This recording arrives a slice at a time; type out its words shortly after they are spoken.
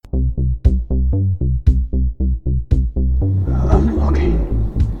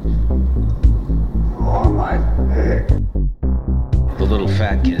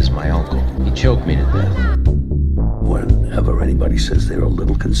That kid is my uncle. He choked me to death. Whenever anybody says they're a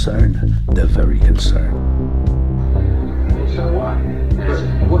little concerned, they're very concerned. So what?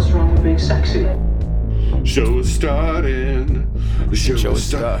 What's wrong with being sexy? Show is starting. The show is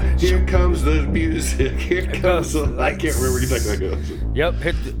starting. Here comes the music. Here comes the... I can't remember exactly how it goes. Yep,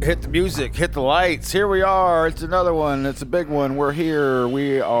 hit the music, hit the lights. Here we are. It's another one. It's a big one. We're here.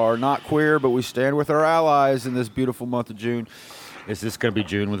 We are not queer, but we stand with our allies in this beautiful month of June. Is this going to be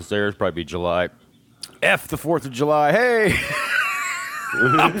June when it's there? It's probably be July. F the 4th of July. Hey!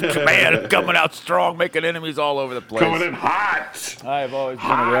 Man, coming out strong, making enemies all over the place. Coming in hot. I have always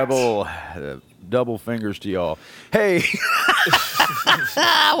been a rebel. Double fingers to y'all. Hey!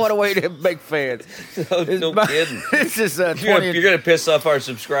 What a way to make fans. No kidding. This is You're going to piss off our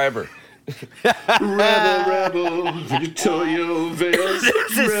subscriber. Rebel, Victoria Veils.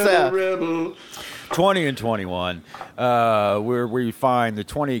 Rebel. 20 and 21, where we find the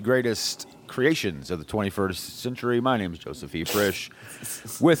 20 greatest creations of the 21st century. My name is Joseph E. Frisch.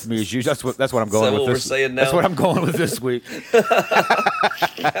 With me is you. That's what I'm going with this. That's what I'm going with this week.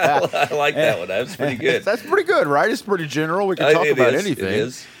 I like that one. That's pretty good. That's pretty good, right? It's pretty general. We can talk about anything. It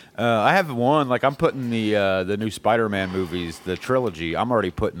is. I have one. Like I'm putting the new Spider-Man movies, the trilogy. I'm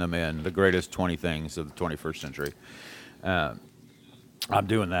already putting them in the greatest 20 things of the 21st century. I'm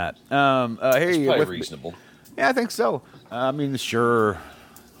doing that. Hey, it's probably reasonable. Yeah, I think so. I mean, sure.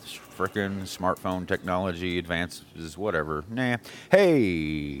 Frickin' smartphone technology advances, whatever. Nah. Hey,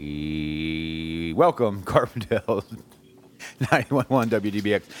 welcome, Carbondale 91.1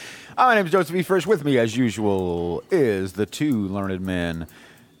 WDBX. My name is Joseph E. Frisch. With me, as usual, is the two learned men.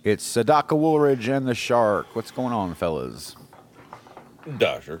 It's Sadaka Woolridge and the Shark. What's going on, fellas?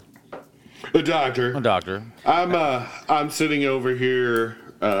 Doctor. A doctor. A doctor. I'm sitting over here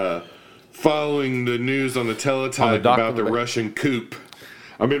following the news on the teletype about the Russian coup.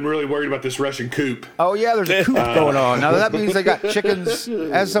 I've been really worried about this Russian coup. Oh, yeah, there's a coup going on. Now, that means they got chickens.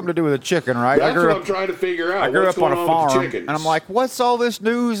 It has something to do with a chicken, right? That's what I'm trying to figure out. I grew up on a farm, and I'm like, what's all this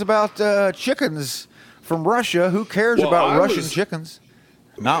news about chickens from Russia? Who cares about Russian chickens?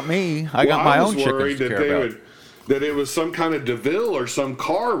 Not me. I got my own chickens to care about. That it was some kind of DeVille or some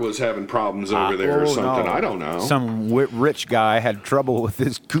car was having problems over there or something. No. I don't know. Some rich guy had trouble with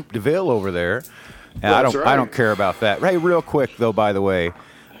his Coupe DeVille over there. I don't care about that. Hey, real quick, though, by the way.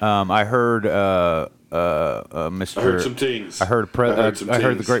 I heard Mr. I heard some things. I heard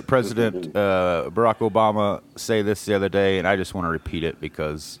the great President Barack Obama say this the other day, and I just want to repeat it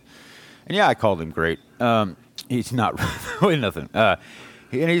because, and yeah, I called him great. He's not really nothing.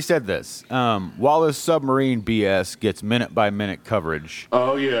 And he said this: while this submarine BS gets minute-by-minute coverage.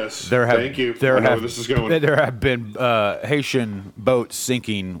 Oh yes, thank you. I know where this is going. There have been Haitian boats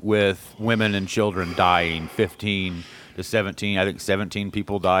sinking with women and children dying. 15 to 17. I think 17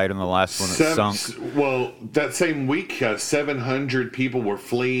 people died in the last one that sunk. Well, that same week, 700 people were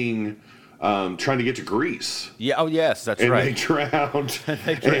fleeing, trying to get to Greece. Yeah. Oh, yes, that's right. And they drowned.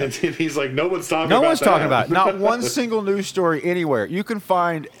 And he's like, no one's talking about that. No one's talking about it. Not one single news story anywhere. You can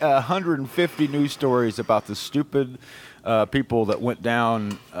find 150 news stories about the stupid people that went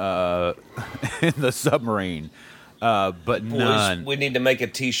down in the submarine. But none. Boys, we need to make a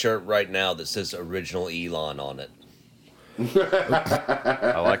T-shirt right now that says "Original Elon" on it.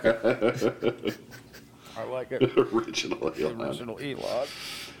 I like it. I like it. Original Elon.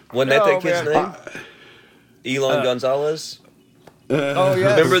 Wasn't that kid's name? Elon Gonzalez? Oh,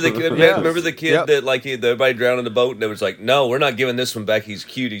 yeah. Remember the kid that everybody drowned in the boat and it was like, no, we're not giving this one back. He's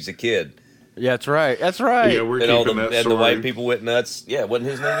cute. He's a kid. Yeah, that's right. That's right. Yeah, we're keeping that story. And the white people went nuts. Yeah, wasn't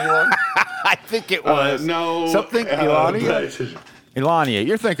his name Elon? I think it was. No. Something Elania? Elania.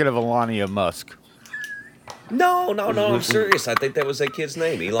 You're thinking of Elania Musk. No, I'm serious. I think that was that kid's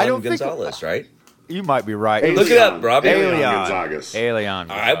name, Elon Gonzalez, right? You might be right. Look it up, Robbie. Alien.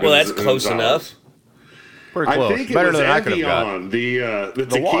 All right, well, that's close enough. Pretty close. I think it Better was than I could have got. The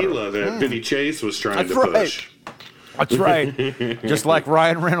tequila that Vinny Chase was trying to push. That's right. Just like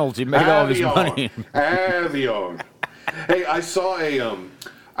Ryan Reynolds, he made all his money. Avion. Hey, I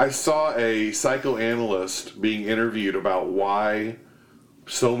saw a psychoanalyst being interviewed about why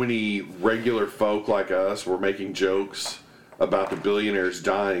so many regular folk like us were making jokes about the billionaires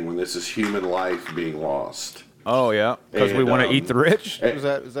dying when this is human life being lost. Oh, yeah? Because we want to eat the rich? Is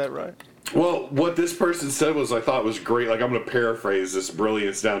that right? Well, what this person said was, I thought was great. Like, I'm going to paraphrase this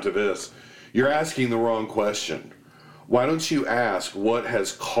brilliance down to this. You're asking the wrong question. Why don't you ask what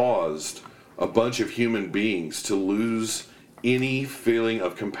has caused a bunch of human beings to lose any feeling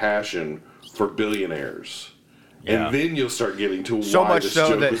of compassion for billionaires? Yeah. And then you'll start getting to So why much this so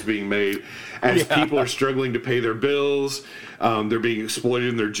joke that- was being made. As people are struggling to pay their bills, they're being exploited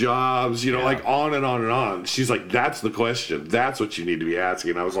in their jobs, like on and on and on. She's like, that's the question. That's what you need to be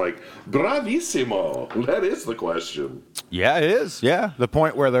asking. I was like, bravissimo. That is the question. Yeah, it is. Yeah. The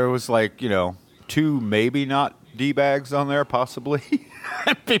point where there was like, 2 maybe not D-bags on there, possibly.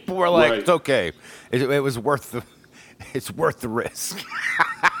 And people were like, Right. it's okay. It was worth it's worth the risk.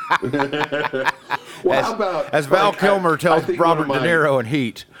 Well, how about As Val Kilmer I tells think Robert one of De Niro in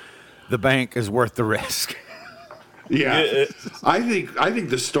Heat, the bank is worth the risk. Yeah, I think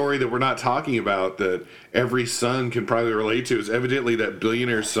the story that we're not talking about that every son can probably relate to is evidently that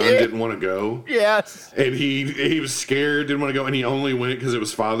billionaire's son didn't want to go. Yes. And he was scared, didn't want to go, and he only went because it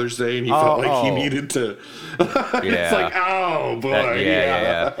was Father's Day, and he felt like he needed to. It's like, oh boy,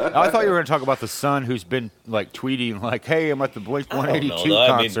 yeah. I thought you were going to talk about the son who's been like tweeting like, "Hey, I'm at the Blink 182 know, I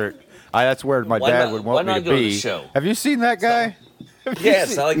mean, concert. That's where my dad would want me to be." Have you seen that guy?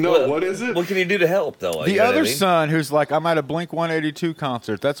 Yes, I like. No, what is it? What can you do to help, though? The other son who's like, I'm at a Blink 182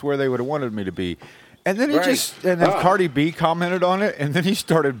 concert. That's where they would have wanted me to be. And then then Cardi B commented on it, and then he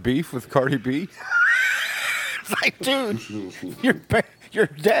started beef with Cardi B. It's like, dude, your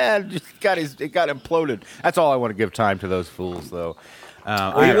dad just got imploded. That's all I want to give time to those fools, though.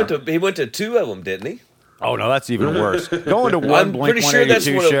 He went to 2 of them, didn't he? Oh no, that's even worse. Going to one I'm Blink pretty sure that's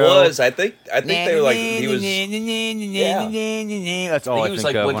 182 what show. it was. I think they were like he was. That's all I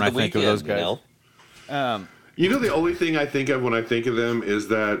think of when I think of those guys. The only thing I think of when I think of them is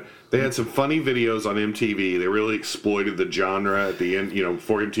that they had some funny videos on MTV. They really exploited the genre at the end,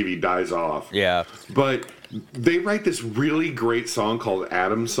 before MTV dies off. Yeah. But they write this really great song called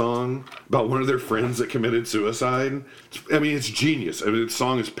Adam's Song about one of their friends that committed suicide. I mean, it's genius. I mean, the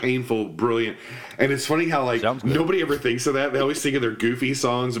song is painful, brilliant. And it's funny how, nobody ever thinks of that. They always think of their goofy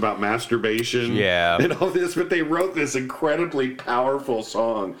songs about masturbation and all this. But they wrote this incredibly powerful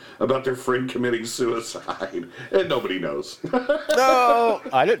song about their friend committing suicide. And nobody knows. No,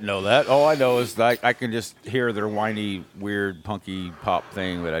 I didn't know that. All I know is that I can just hear their whiny, weird, punky pop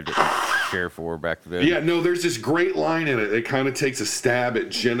thing that I didn't care for back then. Yeah, no, there's this great line in it. It kind of takes a stab at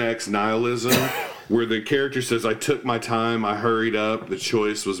Gen X nihilism, where the character says, "I took my time, I hurried up, the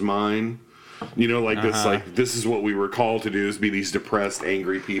choice was mine." This is what we were called to do, is be these depressed,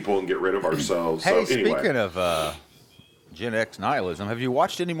 angry people and get rid of ourselves. Hey, so anyway. Speaking of Gen X nihilism, have you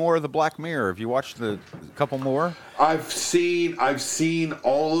watched any more of the Black Mirror? Have you watched a couple more? I've seen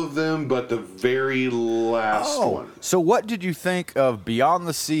all of them, but the very last one. So what did you think of Beyond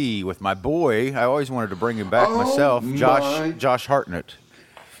the Sea with my boy? I always wanted to bring him back myself, Josh Hartnett.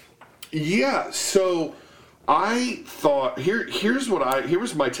 Yeah, so I thought here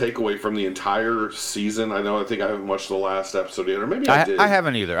was my takeaway from the entire season. I think I haven't watched the last episode yet, or maybe I did. I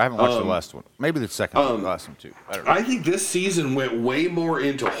haven't either. I haven't watched the last one. Maybe the second one, the last one too. I don't know. I think this season went way more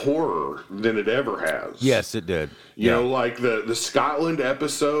into horror than it ever has. Yes, it did. You know, like the Scotland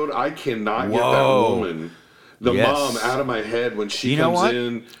episode. I cannot get that woman, mom, out of my head when she comes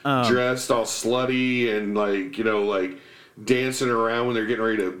in dressed all slutty and like dancing around when they're getting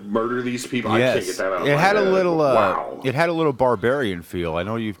ready to murder these people. Yes. I can't get that out of my It had head. a little. Wow. It had a little Barbarian feel. I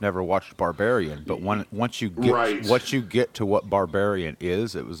know you've never watched Barbarian, but once you get to what Barbarian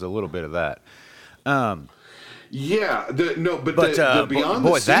is, it was a little bit of that. Yeah, the Beyond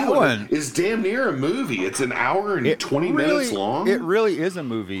the Sea one is damn near a movie. It's an hour and 20 minutes long. It really is a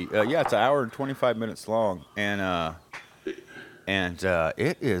movie. It's an hour and 25 minutes long, and it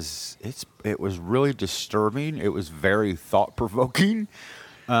was really disturbing. It was very thought provoking.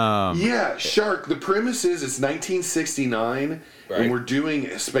 Shark. The premise is it's 1969, and we're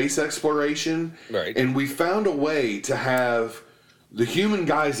doing space exploration, and we found a way to have the human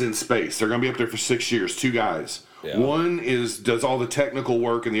guys in space. They're going to be up there for 6 years. 2 guys. Yeah. One does all the technical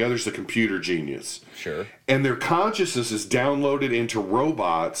work, and the other's the computer genius. Sure. And their consciousness is downloaded into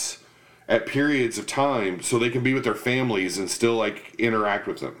robots at periods of time, so they can be with their families and still interact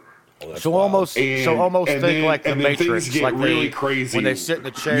with them. So almost think like the Matrix. Things get like really crazy when they sit in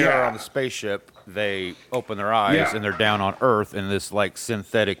the chair on the spaceship. They open their eyes and they're down on Earth in this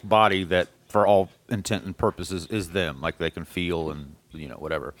synthetic body that, for all intent and purposes, is them. Like they can feel and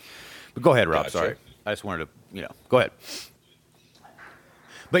whatever. But go ahead, Rob. Gotcha. Sorry, I just wanted to go ahead.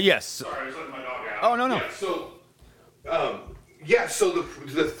 But yes. Sorry, I was letting my dog out. Oh no. Yeah, so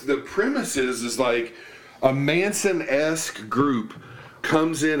the premise is like a Manson-esque group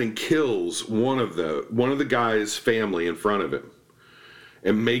comes in and kills one of the guy's family in front of him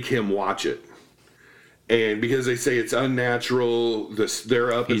and make him watch it. And because they say it's unnatural,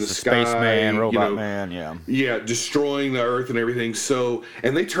 they're up in the sky, spaceman, robot man, destroying the Earth and everything. So,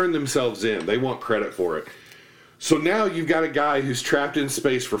 and they turn themselves in. They want credit for it. So now you've got a guy who's trapped in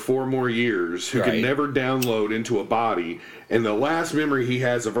space for 4 more years, who can never download into a body, and the last memory he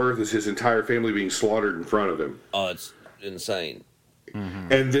has of Earth is his entire family being slaughtered in front of him. Oh, it's insane.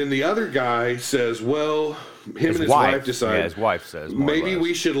 Mm-hmm. And then the other guy says, well, his wife decide. Yeah, his wife says, maybe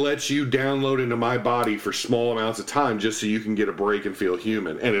we should let you download into my body for small amounts of time just so you can get a break and feel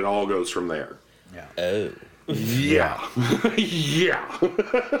human. And it all goes from there. Yeah. Oh. Yeah. Yeah.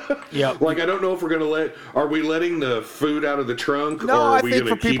 Yeah. Like, I don't know if we're going to are we letting the food out of the trunk? No, or are I we think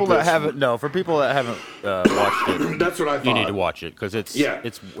gonna for people that haven't, watched it. That's what I thought. You need to watch it because it's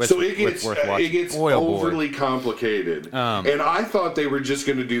so it gets worth watching. It gets overly complicated. And I thought they were just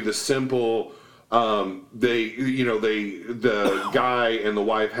going to do the simple, the guy and the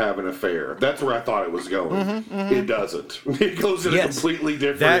wife have an affair. That's where I thought it was going. It doesn't. It goes in a completely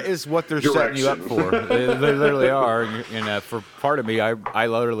different That is what they're setting you up for. They literally are. And for part of me, I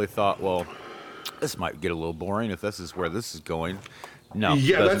literally thought, well, this might get a little boring if this is where this is going. No.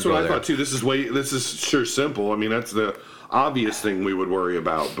 Yeah, that's what I thought too. This is sure simple. I mean, that's the obvious thing we would worry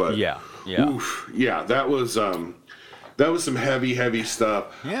about. But oof, that was some heavy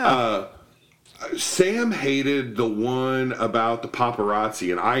stuff. Yeah. Sam hated the one about the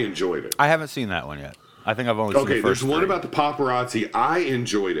paparazzi, and I enjoyed it. I haven't seen that one yet. I think I've only seen the first there's one 3. about the paparazzi. I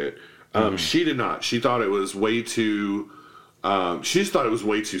enjoyed it. She did not. She thought it was way too. She just thought it was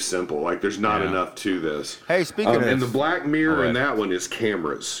way too simple. Like, there's not enough to this. Hey, speaking of, and the black mirror in that one is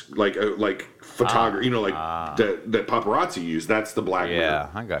cameras, like photography. That paparazzi use. That's the black mirror. Yeah,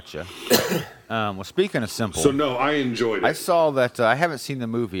 I gotcha. Well, speaking of simple, so no, I enjoyed it. I saw that. I haven't seen the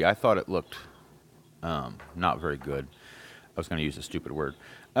movie. I thought it looked not very good. I was going to use a stupid word.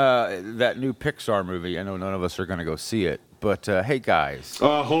 That new Pixar movie. I know none of us are going to go see it, but hey, guys.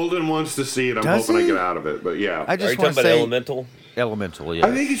 Holden wants to see it. I'm hoping I get out of it, but yeah. I just are you talking about Elemental? Elemental, yeah.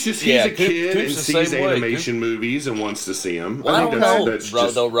 I think it's just he's a kid and Coop's sees animation movies and wants to see them. Well, I don't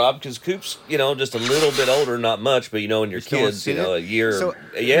know, Rob, because Coop's, just a little bit older, not much, but, when your kids, a year. So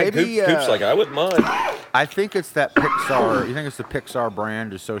maybe, Coop's like, I wouldn't mind. I think it's that Pixar. You think it's the Pixar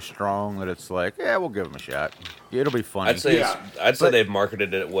brand is so strong that it's like, yeah, we'll give them a shot. It'll be funny. I'd say they've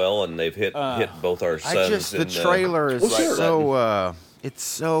marketed it well, and they've hit both our sons. The trailer is it's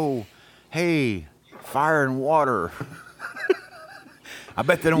so, hey, fire and water. I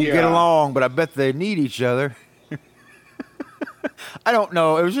bet they don't get along, but I bet they need each other. I don't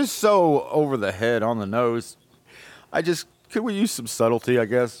know. It was just so over the head, on the nose. Could we use some subtlety, I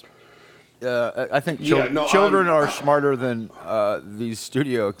guess? I think children are smarter than these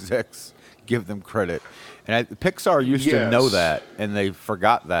studio execs give them credit. And Pixar used to know that, and they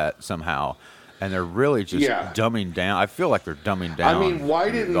forgot that somehow. And they're really just dumbing down. I feel like they're dumbing down. I mean,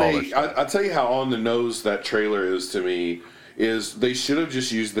 why didn't they? I'll tell you how on the nose that trailer is to me. Is they should have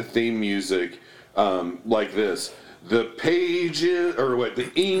just used the theme music like this. The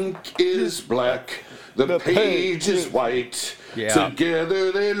ink is black. The page is white. Yeah.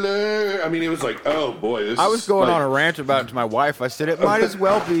 Together they learn. I mean, it was like, oh boy. I was going on a rant about it to my wife. I said it might as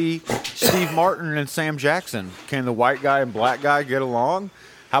well be Steve Martin and Sam Jackson. Can the white guy and black guy get along?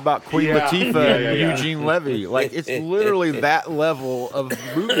 How about Queen Latifah and Eugene Levy? Like, it's literally that level of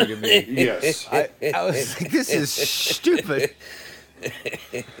movie to me. Yes. I was like, this is stupid.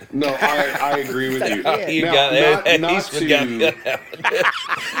 No, I agree with you. You got it. Not to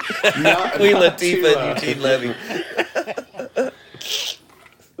Queen Latifah and Eugene Levy.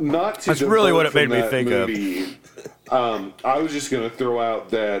 Not to. That's really what it made me think movie. I was just going to throw out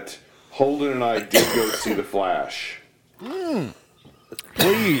that Holden and I did go see The Flash.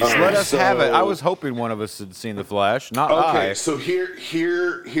 Please let us have it. I was hoping one of us had seen The Flash, not I. Okay, so here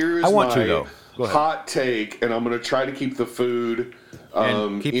is my hot take, and I'm going to try to keep the food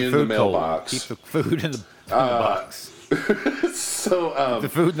in the mailbox. Keep the food in the box. So the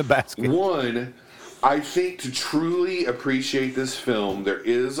food in the basket. One, I think to truly appreciate this film, there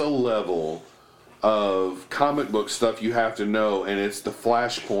is a level of comic book stuff you have to know, and it's the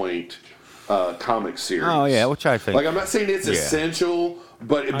Flashpoint comic series. Oh yeah, which I think. Like, I'm not saying it's essential,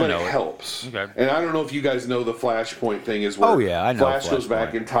 but it helps. Okay. And I don't know if you guys know the Flashpoint thing is where I know Flash goes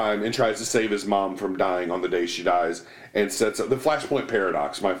back in time and tries to save his mom from dying on the day she dies, and sets up the Flashpoint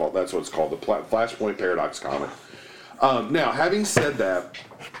paradox. My fault. That's what it's called, the Flashpoint paradox comic. Now, having said that,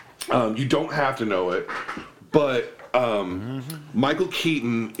 you don't have to know it, but Michael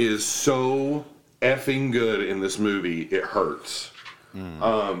Keaton is so effing good in this movie, it hurts.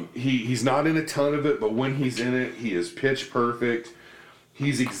 He's not in a ton of it, but when he's in it, he is pitch perfect.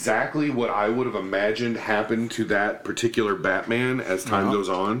 He's exactly what I would have imagined happened to that particular Batman as time goes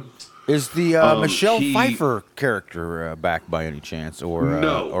on. Is the Michelle Pfeiffer character back by any chance, or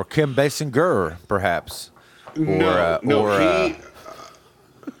no, or Kim Basinger perhaps?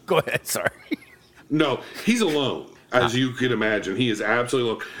 Go ahead. Sorry. No, he's alone. As you can imagine, he is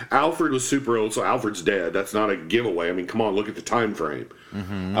absolutely alone. Alfred was super old, so Alfred's dead. That's not a giveaway. I mean, come on, look at the time frame.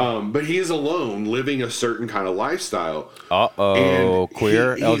 Mm-hmm. But he is alone, living a certain kind of lifestyle.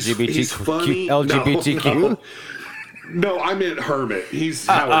 Queer, LGBTQ. He's funny. LGBTQ. No, I meant hermit. He's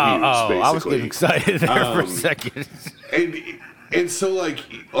Howard Hughes, basically. I was getting excited there for a second. And so,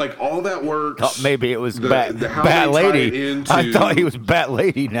 like all that works. Oh, maybe it was Bat Lady. I thought he was Bat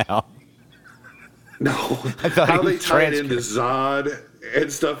Lady now. No, how they tie it into Zod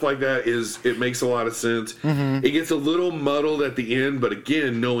and stuff like that it makes a lot of sense. Mm-hmm. It gets a little muddled at the end, but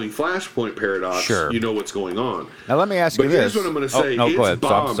again, knowing Flashpoint Paradox, you know what's going on. Now let me ask you this. But here's what I'm going to say: it's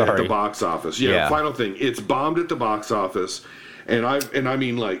bombed at the box office. Yeah. Final thing, it's bombed at the box office, and I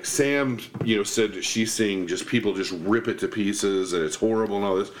mean, like Sam, said that she's seeing just people just rip it to pieces, and it's horrible and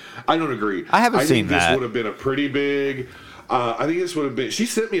all this. I don't agree. I haven't seen that. This would have been a pretty big. I think this would have been. She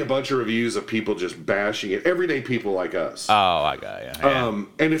sent me a bunch of reviews of people just bashing it. Everyday people like us. Oh, I got you. Yeah.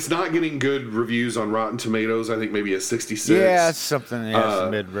 And it's not getting good reviews on Rotten Tomatoes. I think maybe a 66. Yeah, it's something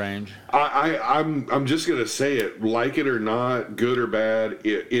mid-range. I'm just gonna say it. Like it or not, good or bad,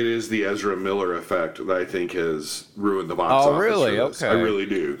 it is the Ezra Miller effect that I think has ruined the box office. Oh, really? Okay. I really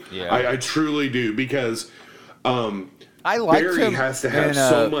do. Yeah. I truly do because. I liked Barry him has to have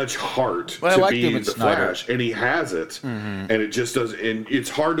so much heart to be the Flash, and he has it, and it just does. And it's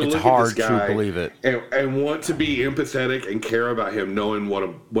hard to look at this guy to believe it. And want to be empathetic and care about him, knowing what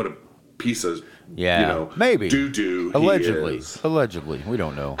a piece of maybe doo-doo allegedly we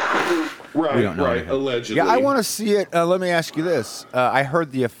don't know. Right, we don't know right. Allegedly. Yeah, I want to see it. Let me ask you this: I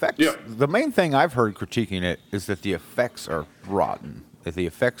heard the effects. Yeah. The main thing I've heard critiquing it is that the effects are rotten. That the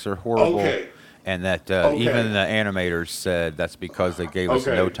effects are horrible. Okay. And that even the animators said that's because they gave us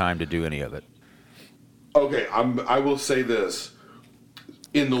no time to do any of it. Okay, I will say this.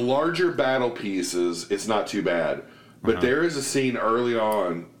 In the larger battle pieces, it's not too bad. But there is a scene early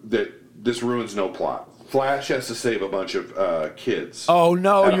on that this ruins no plot. Flash has to save a bunch of kids. Oh,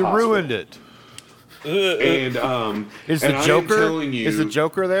 no, you ruined it. And is the Joker? Is the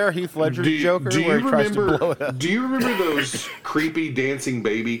Joker there? Heath Ledger's Joker? Do you tries to blow it up? Do you remember those creepy dancing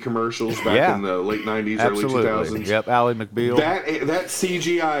baby commercials back in the late '90s, early 2000s? Yep, Ally McBeal. That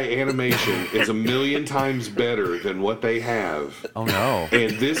CGI animation is a million times better than what they have. Oh no!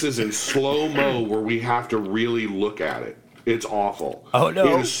 And this is in slow mo where we have to really look at it. It's awful. Oh no!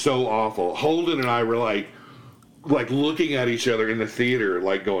 It is so awful. Holden and I were like looking at each other in the theater,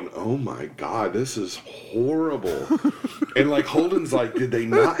 like going, "Oh my God, this is horrible." And like Holden's like, "Did they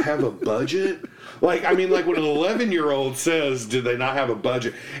not have a budget?" Like, I mean, like when an 11-year-old says, "Did they not have a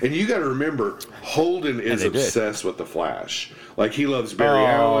budget?" And you got to remember, Holden is obsessed with the Flash. Like he loves Barry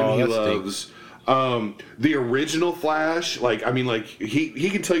Allen. He loves the original Flash. Like, I mean, like he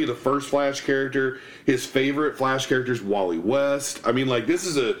can tell you the first Flash character. His favorite Flash character is Wally West. I mean, like this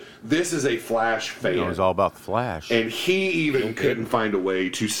is a Flash fan. It was all about the Flash, and he even couldn't find a way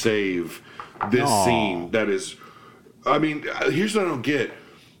to save this scene. That is, I mean, here's what I don't get.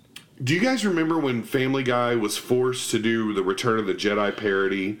 Do you guys remember when Family Guy was forced to do the Return of the Jedi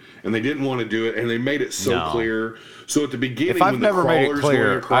parody, and they didn't want to do it, and they made it so clear? So at the beginning, when the crawlers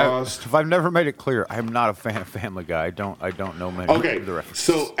going across, if I've never made it clear, I'm not a fan of Family Guy. I don't know many of the references.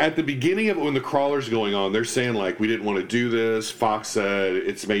 So at the beginning of it, when the crawler's going on, they're saying like, we didn't want to do this. Fox said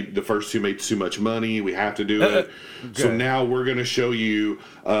the first two made too much money. We have to do it. So now we're going to show you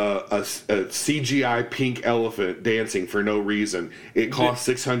a CGI pink elephant dancing for no reason. It costs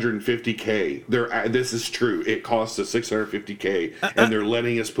 $650K. This is true. It costs us $650K, and they're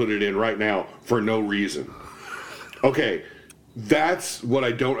letting us put it in right now for no reason. Okay, that's what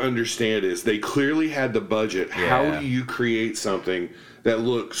I don't understand is they clearly had the budget. Yeah. How do you create something that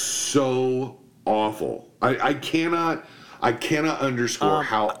looks so awful? I cannot underscore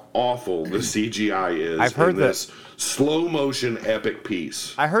how awful the CGI is. I've heard this slow motion epic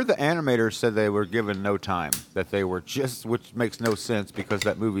piece. I heard the animators said they were given no time, that they were which makes no sense because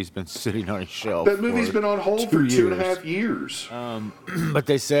that movie's been sitting on a shelf. That movie's been on hold for 2.5 years. But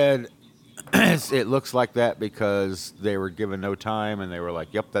they said it looks like that because they were given no time and they were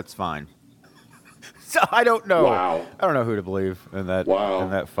like, "Yep, that's fine." So I don't know. Wow. I don't know who to believe in that. In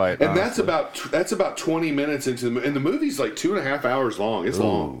that fight. And that's about 20 minutes into and the movie's like 2.5 hours long. It's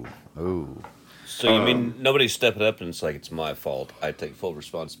long. Ooh. So you mean nobody's stepping up and it's like, it's my fault. I take full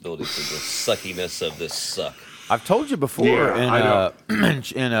responsibility for the suckiness of this suck. I've told you before,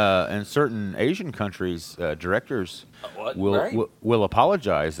 in certain Asian countries, directors will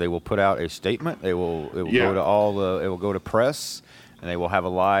apologize. They will put out a statement. It will go to all the. It will go to press. and they will have a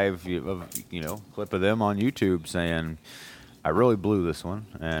live clip of them on YouTube saying, I really blew this one,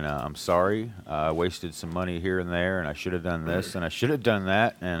 and I'm sorry. I wasted some money here and there, and I should have done this, and I should have done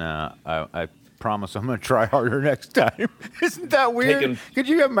that, and I promise I'm going to try harder next time. Isn't that weird? Could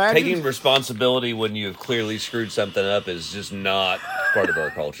you imagine? Taking responsibility when you've clearly screwed something up is just not part of our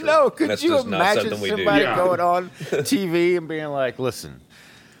culture. No, could That's you just not imagine something we somebody do. going on TV and being like, listen,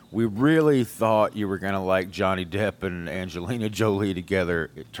 we really thought you were going to like Johnny Depp and Angelina Jolie together.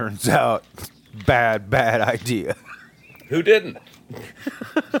 It turns out, bad idea. Who didn't?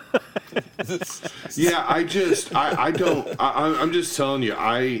 Yeah, I'm just telling you,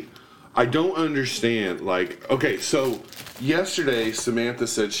 I don't understand. Like, okay, so yesterday Samantha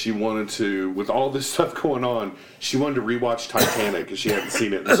said she wanted to, with all this stuff going on, she wanted to rewatch Titanic because she hadn't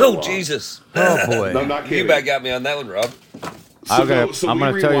seen it in so long. Oh, Jesus. Oh, boy. No, I'm not kidding. You back got me on that one, Rob. I'm going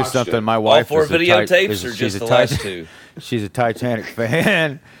to tell you something. My wife All 4 is a videotapes or just the last 2? She's a Titanic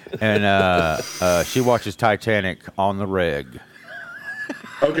fan, and she watches Titanic on the reg.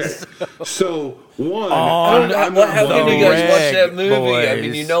 Okay, so one, How can you guys watch that movie? boys. I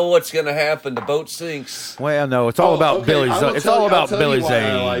mean, you know what's going to happen. The boat sinks. Well, no, it's all about Billy. It's all about Billy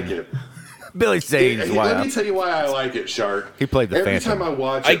Zane. I like it. Billy Zane's Let why. me tell you why I like it, Shark. He played the Every Phantom. time I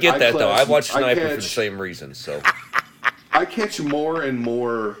watch it, I get that, though. I watch I Sniper for the catch- same reason, so. I catch more and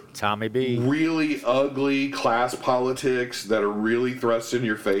more Tommy B. really ugly class politics that are really thrust in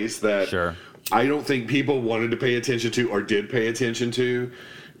your face that Sure. I don't think people wanted to pay attention to or did pay attention to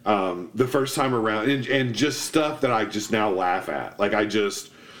the first time around, and just stuff that I just now laugh at. Like I just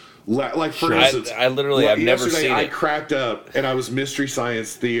like for instance, I literally I've never yesterday seen I it. cracked up and I was mystery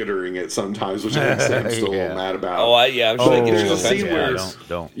science theatering it sometimes, which I think Sam's still a Yeah. little mad about. I'm sure they get there's you a offensive. scene where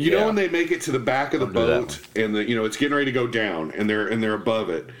don't. you know when they make it to the back of the Don't do that boat and it's getting ready to go down and they're above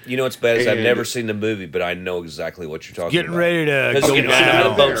it. You know what's bad is I've And- never seen the movie, but I know exactly what you're talking Getting about. ready to Because go getting ready to down.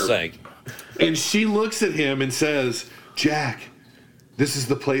 the boat sank. And she looks at him and says, Jack, this is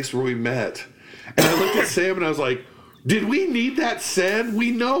the place where we met. And I looked at Sam and I was like, did we need that said? We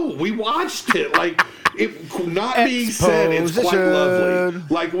know. We watched it. Like, it not being said, it's quite lovely.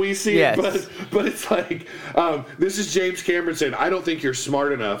 Like, we see Yes. it, but it's like, this is James Cameron saying, I don't think you're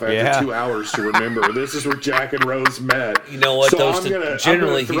smart enough after 2 hours to remember. This is where Jack and Rose met. You know what? So Generally, I'm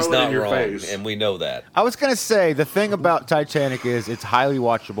gonna he's throw it in not your wrong, face. and we know that. I was going to say, the thing about Titanic is it's highly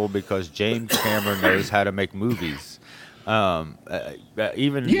watchable because James Cameron knows how to make movies.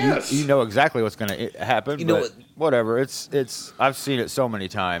 Even Yes. you know exactly what's going to happen. You know but what? whatever. It's I've seen it so many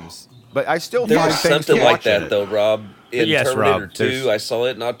times, but I still There find was things something to like watch in that, it. though, Rob. In Yes, Terminator Rob, 2, there's- I saw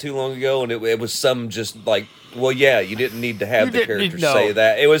it not too long ago, and it was some just like, well, yeah, you didn't need to have You the didn't need- characters no. say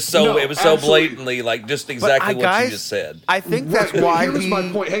that. It was so No, absolutely. blatantly like just exactly what guys, you just said. I think that's Right, why here was my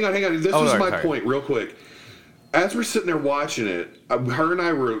point. Hang on. This was my sorry. point, real quick. As we're sitting there watching it, her and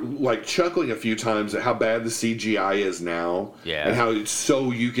I were like chuckling a few times at how bad the CGI is now, Yeah. and how it's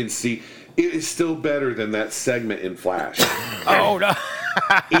so you can see. It is still better than that segment in Flash. Oh no.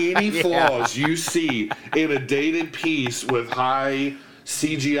 Any flaws you see in a dated piece with high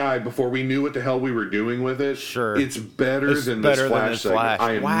CGI before we knew what the hell we were doing with it, Sure. it's better It's than better this than Flash this segment. Flash.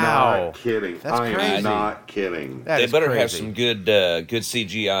 I am Wow. not kidding. That's I crazy. am not kidding. That They is better have crazy. some good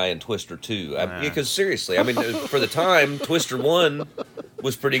CGI in Twister 2. Because seriously, I mean, for the time, Twister 1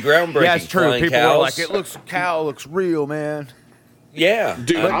 was pretty groundbreaking. Yeah, it's true. Flying People cows. were like, cow looks real, man. Yeah.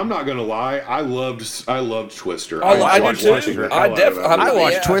 Dude, I'm not gonna lie. I loved Twister. I do watched too. Twister. I definitely. I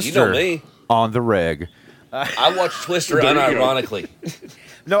watched yeah, Twister You know me. on the reg. I watched Twister There you go. unironically.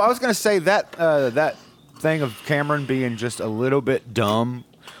 No, I was going to say that that thing of Cameron being just a little bit dumb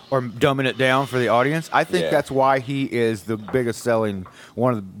or dumbing it down for the audience. I think Yeah. that's why he is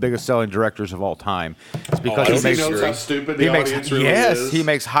one of the biggest selling directors of all time. It's because I Because he makes knows sure- how stupid the audience really is. he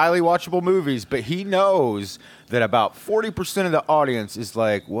makes highly watchable movies, but he knows that about 40% of the audience is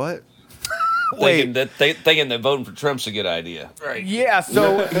like, what? thinking that voting for Trump's a good idea. Right. Yeah,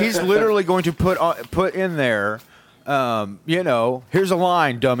 so he's literally going to put in there, here's a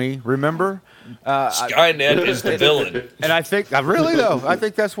line, dummy. Remember? Skynet is the villain. And I think, really though, I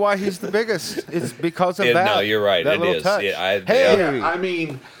think that's why he's the biggest. It's because of Yeah, that. no, you're right. That It little is. touch. Yeah, hey, Yeah, I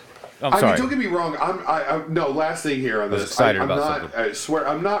mean, I'm sorry. don't get me wrong. No, last thing here on was this. excited I'm about not. something. I swear,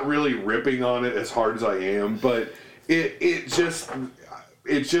 I'm not really ripping on it as hard as I am, but it's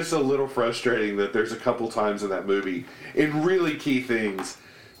just a little frustrating that there's a couple times in that movie, in really key things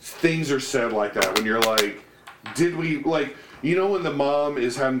are said like that when you're like, did we like? When the mom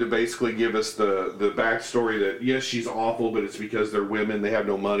is having to basically give us the backstory that yes, she's awful, but it's because they're women, they have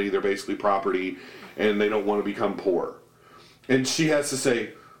no money, they're basically property, and they don't want to become poor. And she has to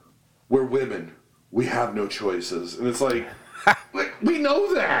say, we're women. We have no choices. And it's like We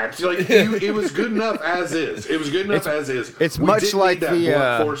know that. Like it was good enough as is. It was good enough as is. It's we much didn't like need that the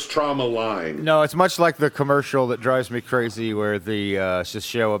blunt force trauma line. No, it's much like the commercial that drives me crazy, where it's a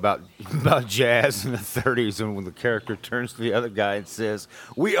show about jazz in the '30s, and when the character turns to the other guy and says,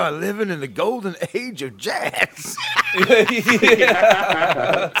 "We are living in the golden age of jazz."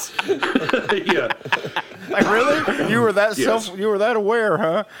 Yeah. Like, really? You were that You were that aware,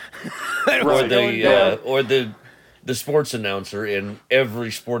 huh? Or the sports announcer in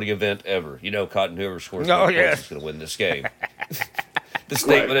every sporting event ever. Cotton whoever scores is going to win this game. The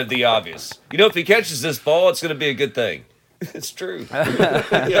statement of the obvious. If he catches this ball, it's going to be a good thing. It's true. If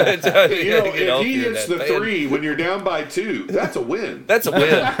he hits the three when you're down by 2, that's a win. That's a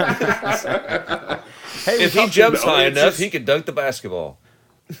win. If he jumps high enough, he can dunk the basketball.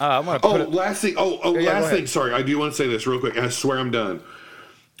 Last thing. Sorry, I do want to say this real quick. I swear I'm done.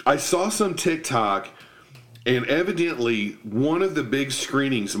 I saw some TikTok, and evidently one of the big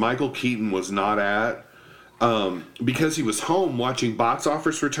screenings Michael Keaton was not at because he was home watching box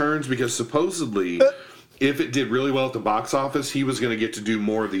office returns, because supposedly if it did really well at the box office, he was going to get to do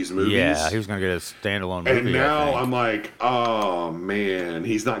more of these movies. Yeah, he was going to get a standalone movie. And now I'm like, oh, man,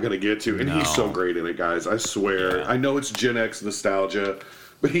 he's not going to get to. And he's so great in it, guys. I swear. Yeah. I know it's Gen X nostalgia,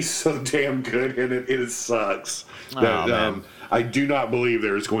 but he's so damn good in it. It sucks. I do not believe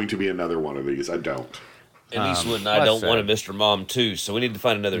there is going to be another one of these. I don't. And Eastwood and I don't want a Mr. Mom too, so we need to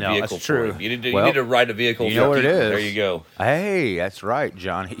find another vehicle for him. You need to ride a vehicle. You know what it is. There you go. Hey, that's right,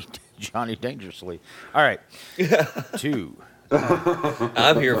 Johnny Dangerously. All right. 2.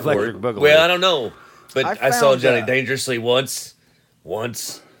 I'm here for it. Boogaloo. Well, I don't know, but I saw Johnny Dangerously once.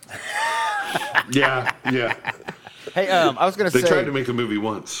 Yeah. Hey, I was going to say... They tried to make a movie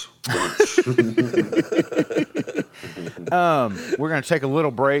once. We're going to take a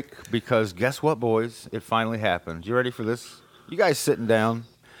little break because guess what, boys? It finally happened. You ready for this? You guys sitting down.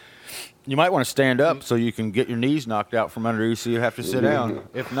 You might want to stand up so you can get your knees knocked out from under you so you have to sit down.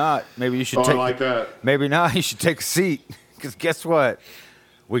 If not, maybe you should I like that. Maybe not. You should take a seat because guess what?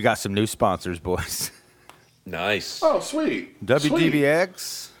 We got some new sponsors, boys. Nice. Oh, sweet.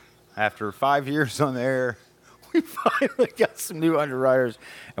 WDBX, after 5 years on the air, we finally got some new underwriters,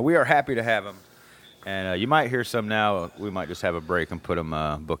 and we are happy to have them. And you might hear some now. We might just have a break and put them,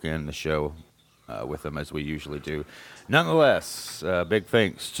 book in the show with them as we usually do. Nonetheless, big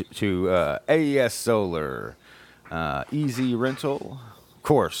thanks to AES Solar, Easy Rental, of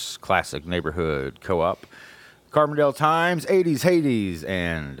course, Classic Neighborhood Co-op, Carbondale Times, 80s Hades,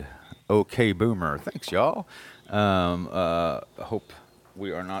 and OK Boomer. Thanks, y'all. Hope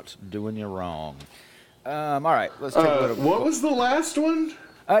we are not doing you wrong. All right, let's take a little. What was the last one?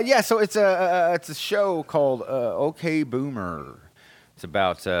 So it's a show called OK Boomer. It's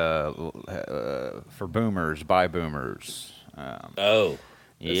about for boomers by boomers.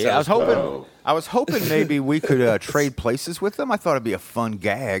 Yeah, I was hoping maybe we could trade places with them. I thought it'd be a fun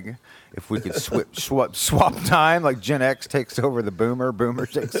gag if we could swap time, like Gen X takes over the boomer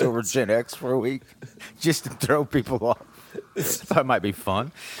takes over Gen X for a week, just to throw people off. Thought it might be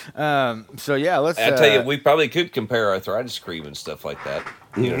fun. So yeah, let's. I tell you, we probably could compare arthritis cream and stuff like that.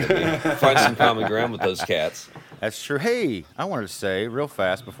 You know what I mean? Find some common ground with those cats. That's true. Hey, I wanted to say real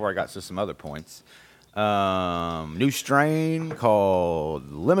fast before I got to some other points. New strain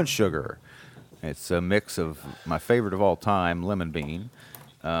called Lemon Sugar. It's a mix of my favorite of all time, lemon bean,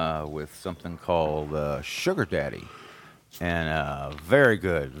 with something called Sugar Daddy. And very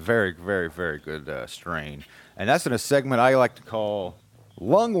good, very, very, very good strain. And that's in a segment I like to call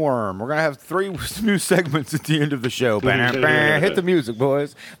Lungworm. We're going to have 3 new segments at the end of the show. Hit the music,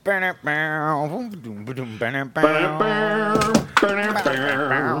 boys. Hey,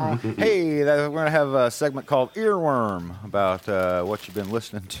 we're going to have a segment called Earworm about what you've been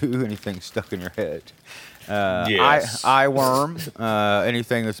listening to, anything stuck in your head. Yes. Eye worm,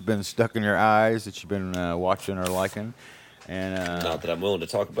 anything that's been stuck in your eyes that you've been watching or liking. And not that I'm willing to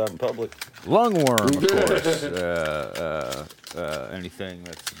talk about in public. Lungworm, of course. Anything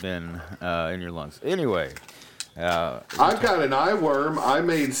that's been in your lungs. Anyway. I've got an eye worm. I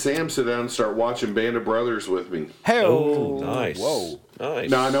made Sam sit down and start watching Band of Brothers with me. Hey, nice. Whoa. Nice.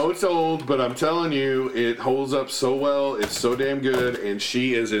 Now, I know it's old, but I'm telling you, it holds up so well. It's so damn good, and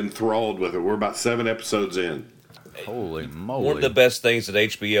she is enthralled with it. We're about 7 episodes in. Holy moly. One of the best things that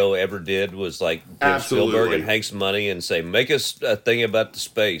HBO ever did was like give Spielberg and Hanks money and say, make us a thing about the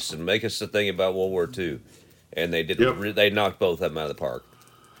space and make us a thing about World War II. And they did. Yep. They knocked both of them out of the park.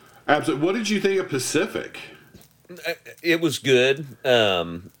 Absolutely. What did you think of Pacific? It was good.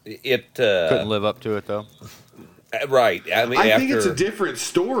 It couldn't live up to it, though. Right. I mean, think it's a different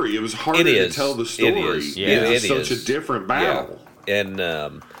story. It was harder to tell the story. It is. It's such a different battle. And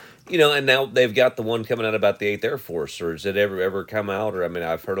and now they've got the one coming out about the 8th Air Force. Or has it ever come out? Or I mean,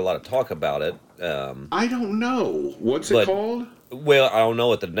 I've heard a lot of talk about it. I don't know. What's it called? Well, I don't know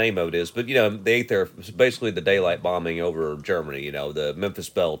what the name of it is, but the 8th Air Force, basically the daylight bombing over Germany. The Memphis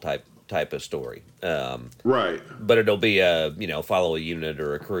Belle type of story. Right. But it'll be follow a unit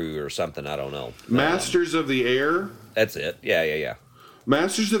or a crew or something. I don't know. Masters of the Air. That's it. Yeah.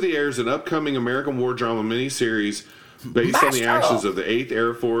 Masters of the Air is an upcoming American war drama miniseries based on the actions of the 8th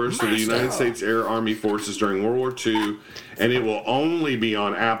Air Force of the United States Air Army Forces during World War II, and it will only be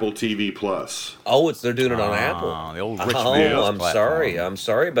on Apple TV Plus. Oh, they're doing it on Apple. The old rich man's platform. I'm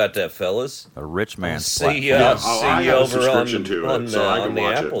sorry about that, fellas. A rich man's See platform. you over on the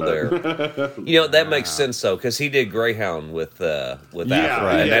Apple there. That makes sense though, because he did Greyhound with Apple. And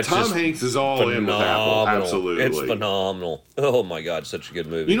that's Tom Hanks is all in with Apple. Absolutely, it's phenomenal. Oh my God, such a good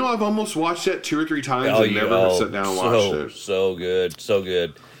movie. I've almost watched that 2 or 3 times and never sat down and watched it. So good.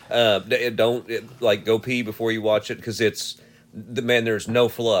 Don't go pee before you watch it, because there's no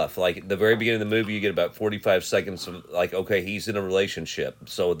fluff. Like at the very beginning of the movie, you get about 45 seconds of okay, he's in a relationship,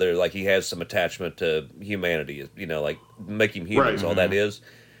 so they're he has some attachment to humanity, make him human. Right. All that is.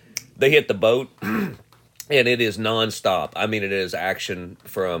 They hit the boat, and it is nonstop. I mean, it is action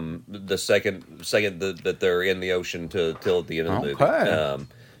from the second that they're in the ocean till the end of the movie.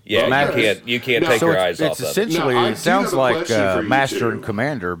 You can't take your eyes off of it. Essentially, it sounds like Master and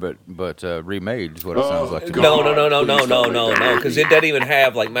Commander, but remade is what it sounds like to me. No, because it doesn't even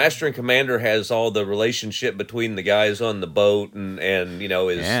have, Master and Commander has all the relationship between the guys on the boat and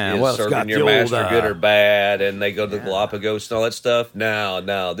is serving your master good or bad, and they go to the Galapagos and all that stuff.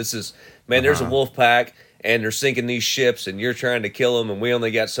 No, this is, there's a wolf pack, and they're sinking these ships, and you're trying to kill them, and we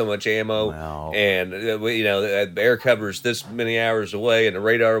only got so much ammo, and the air cover's this many hours away, and the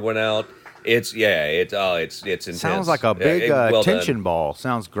radar went out. It's intense. Sounds like a big tension ball.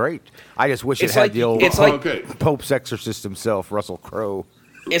 Sounds great. I just wish it had the old Pope's exorcist himself, Russell Crowe.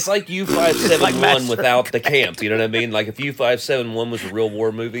 It's like U-571 without the camp. You know what I mean? Like if U-571 was a real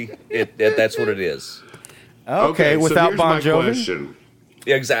war movie, that's what it is. Okay, without Bon Jovi. Question.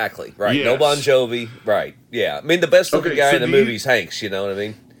 Exactly, right. Yes. No Bon Jovi, right. Yeah. I mean, the best looking guy in the movie's Hanks, you know what I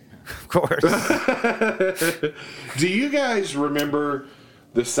mean? Of course. Do you guys remember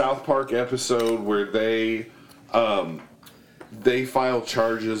the South Park episode where they filed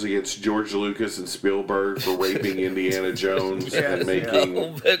charges against George Lucas and Spielberg for raping Indiana Jones and making... I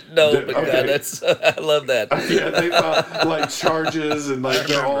love that. Yeah, they filed charges and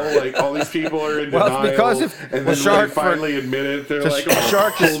they're all these people are in denial. Because and then they finally admit it. They're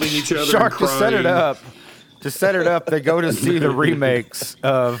holding each other and crying. To set it up, they go to see the remakes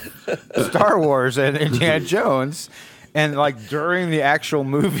of Star Wars and Indiana Jones. And during the actual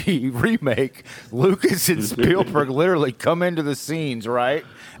movie remake, Lucas and Spielberg literally come into the scenes, right?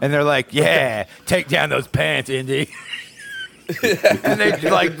 And they're like, "Yeah, take down those pants, Indy." And they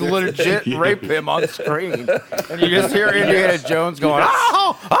legit rape him on screen, and you just hear Indiana Jones going,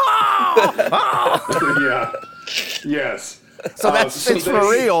 "Oh, oh, oh!" Yeah. Yes. So it's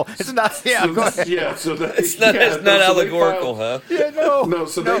for real. It's not. Yeah. Go ahead. Yeah. So it's not allegorical, huh? Yeah. No.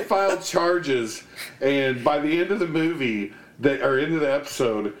 So they filed charges, and by the end of the movie, into the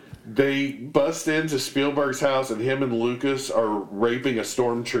episode, they bust into Spielberg's house, and him and Lucas are raping a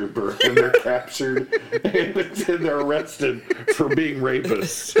stormtrooper, and they're captured, and they're arrested for being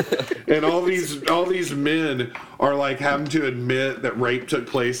rapists. And all these men are having to admit that rape took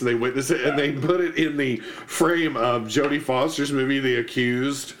place, and they witness it, and they put it in the frame of Jodie Foster's movie, The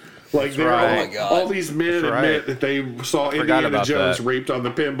Accused. All these men admit that they saw Indiana Jones raped on the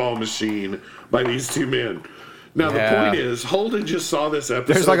pinball machine by these two men. Now the point is, Holden just saw this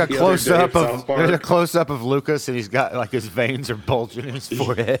episode. There's a close up of Lucas, and he's got his veins are bulging in his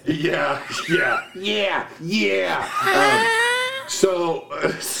forehead. Yeah. So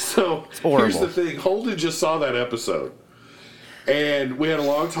here's the thing. Holden just saw that episode, and we had a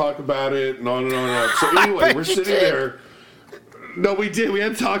long talk about it, and on and on and on. So anyway, we're sitting there. No, we did. We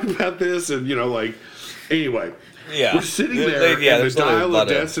had to talk about this, and anyway. Yeah. We're sitting there, and the Dial of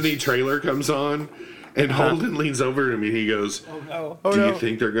Destiny trailer comes on. And Holden leans over to me and he goes, "Do you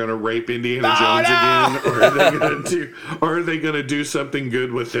think they're going to rape Indiana Jones again, or are they going to do something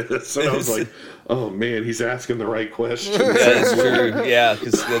good with this?" And I was like, "Oh man, he's asking the right question." That's true. Yeah,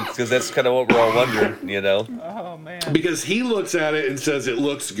 because that's kind of what we're all wondering, Oh man. Because he looks at it and says it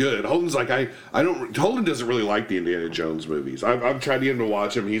looks good. Holden's like, I don't. Holden doesn't really like the Indiana Jones movies. I've tried to get him to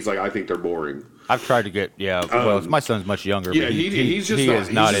watch them. He's like, I think they're boring. I've tried to get my son's much younger. Yeah, but he is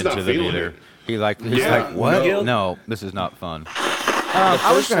not into them either. He's like, what? Yeah, No, this is not fun. The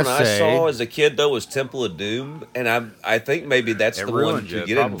first one I say, saw as a kid though was Temple of Doom, and I think maybe that's the one to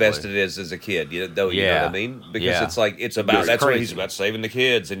get invested as a kid. You know what I mean? Because it's like that's what he's about, saving the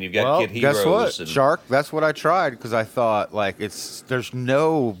kids, and you've got kid heroes. Guess what, Shark? That's what I tried because I thought like there's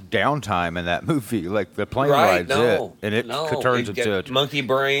no downtime in that movie. Like the plane ride's it, and it turns into monkey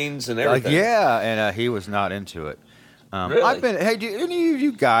brains and everything. And he was not into it. Really? Hey, do any of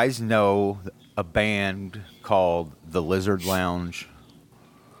you guys know a band called The Lizard Lounge?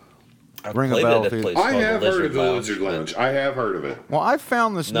 Ring a bell? I have heard of the Lizard Lounge. I have heard of it. Well, I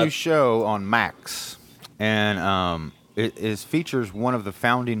found this new show on Max, and it features one of the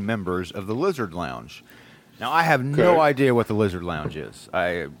founding members of the Lizard Lounge. Now, I have no idea what the Lizard Lounge is.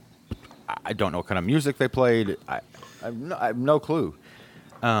 I don't know what kind of music they played. I have no clue.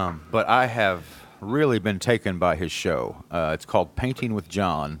 But I have really been taken by his show. It's called Painting with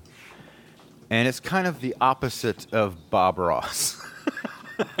John, and it's kind of the opposite of Bob Ross.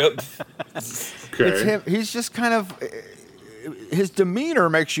 It's him. He's just kind of, his demeanor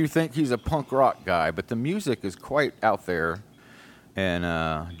makes you think he's a punk rock guy, but the music is quite out there and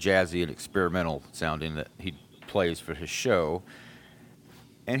jazzy and experimental sounding that he plays for his show.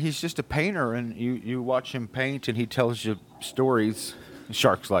 And he's just a painter, and you watch him paint, and he tells you stories.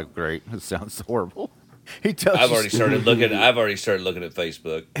 Shark's like, great. It sounds horrible. I've already started looking at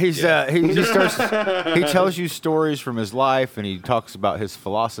Facebook. He tells you stories from his life, and he talks about his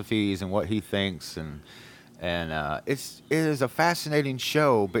philosophies and what he thinks, and it is a fascinating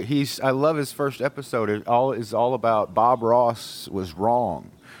show. But I love his first episode. It is all about Bob Ross was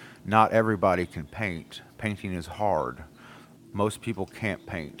wrong. Not everybody can paint. Painting is hard. Most people can't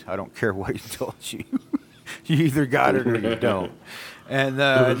paint. I don't care what he told you. You either got it or you don't. And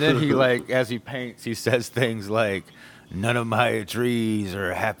then he, like, as he paints, he says things like, none of my trees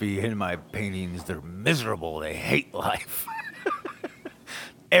are happy in my paintings. They're miserable. They hate life.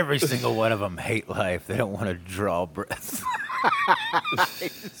 Every single one of them hate life. They don't want to draw breath.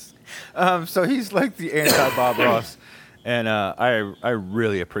 So he's like the anti-Bob Ross. And I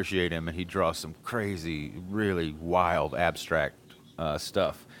really appreciate him. And he draws some crazy, really wild, abstract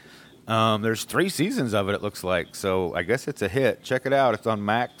stuff. There's 3 seasons of it looks like. So I guess it's a hit. Check it out. It's on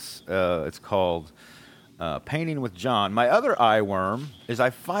Max. It's called Painting with John. My other eye worm is I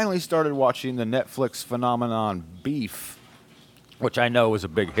finally started watching the Netflix phenomenon Beef, which I know was a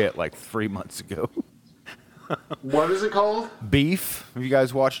big hit like 3 months ago. What is it called? Beef. Have you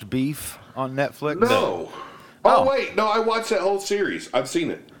guys watched Beef on Netflix? No. Oh, wait. No, I watched that whole series. I've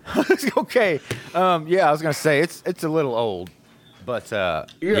seen it. Okay. I was going to say it's a little old. But,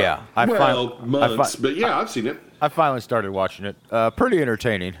 months. But, I've seen it. I finally started watching it. Pretty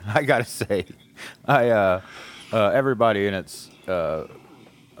entertaining, I got to say. Everybody in it's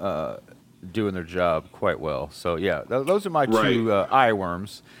doing their job quite well. So, those are my 2 eye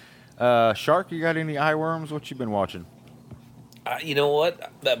worms. Shark, you got any eye worms? What you been watching? You know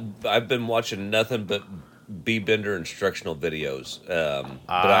what? I've been watching nothing but B-Bender instructional videos. But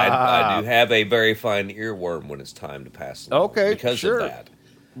I do have a very fine earworm when it's time to pass along. Okay, because of that.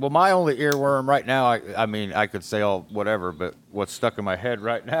 Well, my only earworm right now, I mean, I could say all whatever, but what's stuck in my head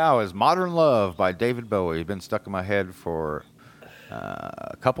right now is Modern Love by David Bowie. It's been stuck in my head for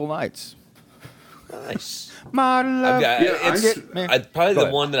a couple nights. Nice. Modern Love. It's probably the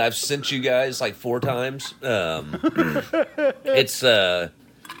one that I've sent you guys like 4 times. It's...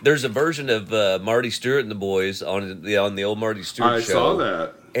 There's a version of Marty Stewart and the Boys on the old Marty Stewart show. I saw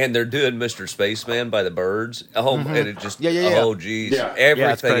that. And they're doing Mr. Spaceman by the Birds. Oh, and it just, oh, geez. Yeah.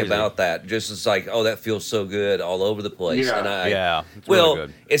 Everything about that just is like, oh, that feels so good all over the place. Yeah. And it's really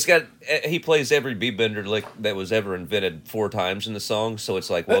good. It's got, he plays every B-Bender lick that was ever invented 4 times in the song. So it's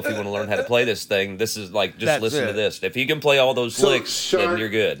like, well, if you want to learn how to play this thing, this is like, just listen to this. If you can play all those licks, then you're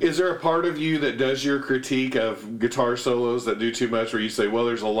good. Is there a part of you that does your critique of guitar solos that do too much where you say, well,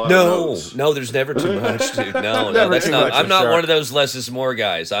 there's a lot of notes? No, there's never too much, dude. No, that's not. I'm not one of those less is more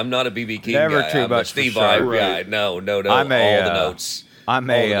guys. I'm not a BB King guy. I'm a Steve Vai guy. No. All the notes.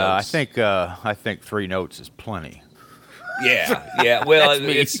 I think 3 notes is plenty. Yeah. Well,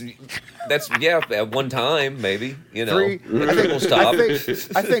 that's at one time maybe. You know, 3. We'll stop.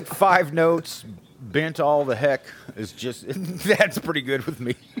 I think 5 notes bent all the heck is just that's pretty good with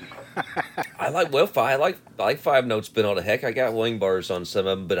me. I like 5 notes bent all the heck. I got wing bars on some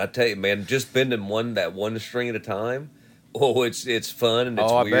of them, but I tell you, man, just bending one string at a time. Oh, it's fun and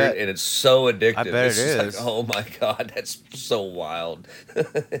it's I weird bet. and it's so addictive. I bet it's it just is. Like, oh my god, that's so wild.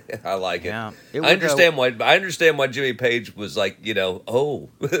 I like it. Yeah. I understand why Jimmy Page was like, I'm gonna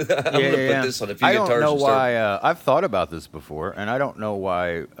put this on a few I guitars. don't know and start... why. I've thought about this before, and I don't know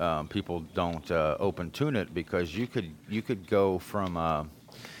why people don't open tune it, because you could go from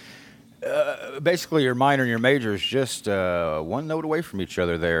basically your minor and your major is just one note away from each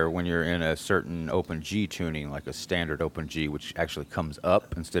other there when you're in a certain open G tuning, like a standard open G, which actually comes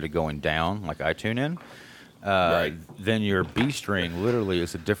up instead of going down like I tune in. Right. Then your B string literally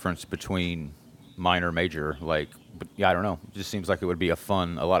is the difference between minor and major. Like, but yeah, I don't know. It just seems like it would be a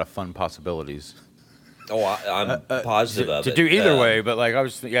lot of fun possibilities. Oh, I'm positive of it. To do either way, but like I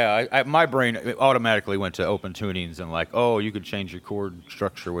was, my brain automatically went to open tunings and like, oh, you could change your chord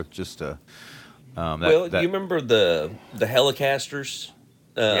structure with just a. You remember the Helicasters?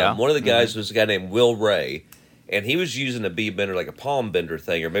 One of the guys was a guy named Will Ray, and he was using a B bender, like a palm bender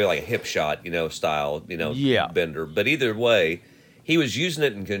thing, or maybe like a hip shot, style, bender. But either way, he was using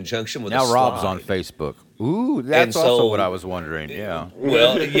it in conjunction with. Now Rob's on Facebook. Ooh, that's also what I was wondering. Yeah.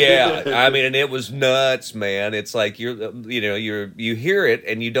 Well, yeah. I mean, and it was nuts, man. It's like you hear it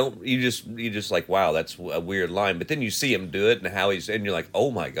and you just like, wow, that's a weird line. But then you see him do it and you're like,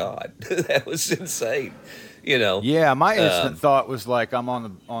 oh my god, that was insane. Yeah, my instant thought was like, I'm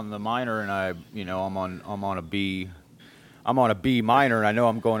on the minor and I'm on a B. I'm on a B minor and I know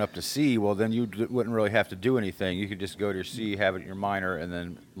I'm going up to C. Well, then you wouldn't really have to do anything. You could just go to your C, have it in your minor, and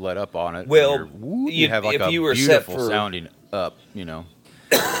then let up on it. Well, you have like a beautiful sounding up,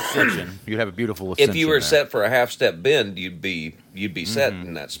 ascension. You'd have a beautiful ascension. If you were set for a half step bend, you'd be set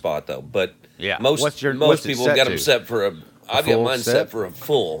in that spot though. But yeah, most people got them set for a. I've got mine set for a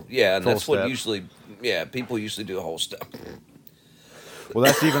full. Yeah, and that's what usually. Yeah, people usually do a whole step. Well,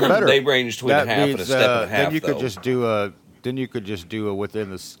 that's even better. They range between a half and a step and a half. Then you could just do a. Then you could just do a within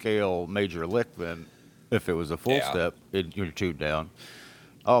the scale major lick. Then, if it was a full step, you're tuned down.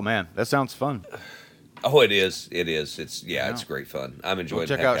 Oh man, that sounds fun. Oh, it is. It is. It's great fun. I'm enjoying.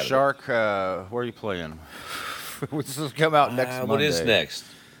 Check out Shark. Where are you playing? This will come out next Monday. What is next?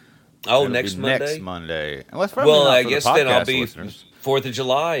 Oh, next Monday. Well, I guess then I'll be 4th of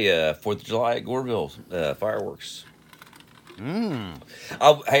July. 4th of July at Goreville fireworks.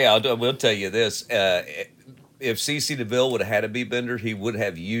 I will tell you this. If C.C. DeVille would have had a B-bender, he would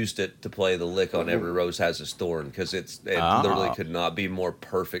have used it to play the lick on Every Rose Has a Thorn, because it literally could not be more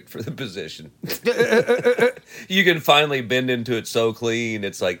perfect for the position. You can finally bend into it so clean.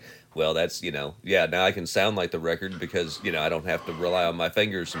 It's like, well, that's, now I can sound like the record because, I don't have to rely on my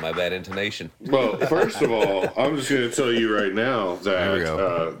fingers and my bad intonation. Well, first of all, I'm just going to tell you right now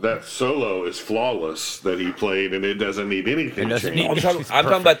that that solo is flawless that he played, and it doesn't need anything. I'm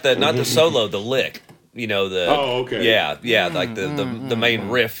talking about not the solo, the lick. Okay. Yeah, like the main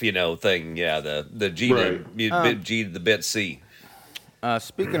riff, thing. Yeah, the G to the bit C.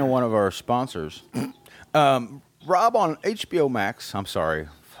 Speaking of one of our sponsors, Rob on HBO Max. I'm sorry,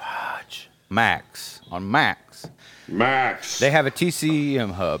 Max on Max. They have a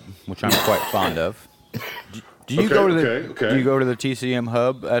TCM hub, which I'm quite fond of. Do you go to the TCM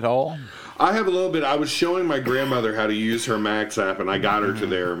hub at all? I have a little bit. I was showing my grandmother how to use her Max app, and I got her to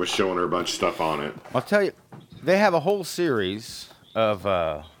there and was showing her a bunch of stuff on it. I'll tell you, they have a whole series of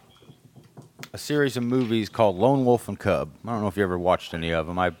movies called Lone Wolf and Cub. I don't know if you ever watched any of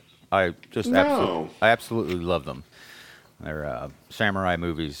them. I absolutely love them. They're samurai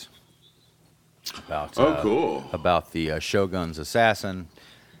movies about cool. About the Shogun's assassin,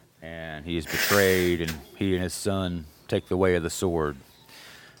 and he is betrayed, and he and his son take the way of the sword.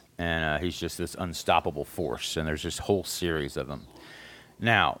 And he's just this unstoppable force, and there's this whole series of them.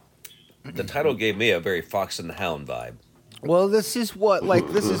 Now, the title gave me a very Fox and the Hound vibe. Well, this is what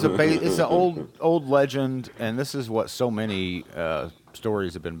it's an old legend, and this is what so many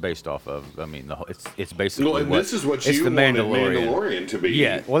stories have been based off of. I mean, it's basically this is what you wanted Mandalorian to be.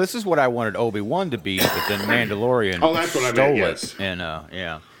 Yeah, well, this is what I wanted Obi-Wan to be, but then Mandalorian that's what stole I meant, yes.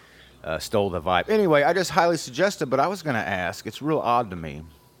 And stole the vibe. Anyway, I just highly suggest it, but I was going to ask. It's real odd to me.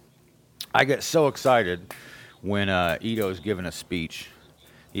 I get so excited when Ito's giving a speech.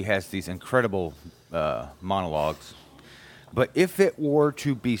 He has these incredible monologues. But if it were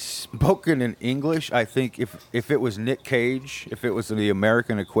to be spoken in English, I think if it was Nick Cage, if it was the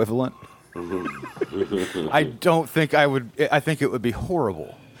American equivalent, I don't think I would. I think it would be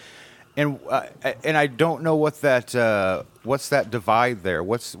horrible. And I don't know what's that divide there?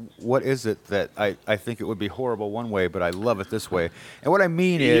 What is it that I think it would be horrible one way, but I love it this way? And what I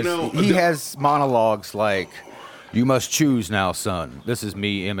mean is he has monologues like, You must choose now, son. This is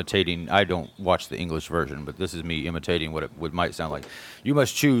me imitating. I don't watch the English version, but this is me imitating what it might sound like. You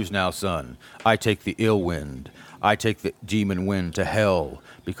must choose now, son. I take the ill wind. I take the demon wind to hell,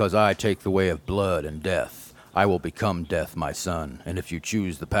 because I take the way of blood and death. I will become death, my son, and if you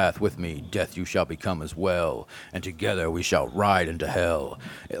choose the path with me, death you shall become as well, and together we shall ride into hell.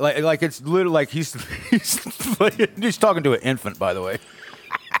 Like it's literally like he's talking to an infant, by the way.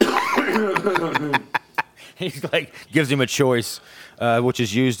 He's like, gives him a choice, which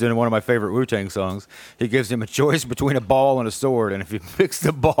is used in one of my favorite Wu-Tang songs. He gives him a choice between a ball and a sword, and if he picks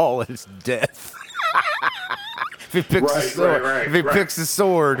the ball, it's death. If he picks picks the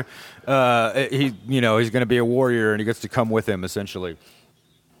sword, he's going to be a warrior, and he gets to come with him essentially.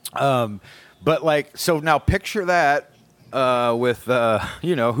 But like, so now picture that with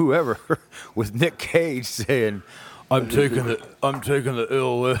whoever, with Nick Cage saying, "I'm taking the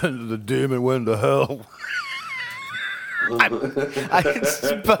ill wind, the demon wind to hell." I'm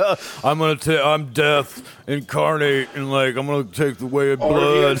death incarnate, and like I'm gonna take the way of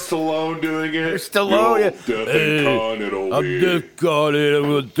blood. Stallone doing it. Stallone, yeah. Death incarnate over I'm here. death incarnate. I'm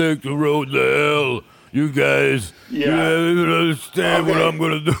gonna take the road to hell. You guys, you don't understand what I'm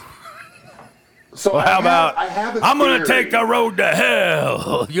gonna do. So well, I have a I'm gonna theory. take the road to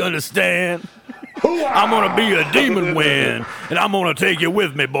hell. You understand? I'm gonna be a demon wind, and I'm gonna take you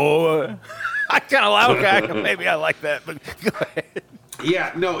with me, boy. I kind of like. Maybe I like that, but go ahead.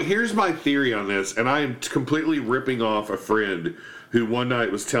 Yeah, no. Here's my theory on this, and I am completely ripping off a friend who one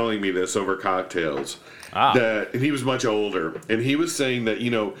night was telling me this over cocktails. And he was much older, and he was saying that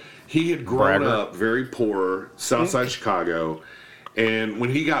he had grown up very poor, Southside Chicago, and when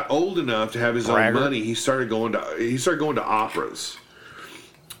he got old enough to have his own money, he started going to operas.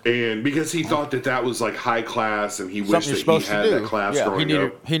 And because he thought that was like high class, and he wished that he had that class growing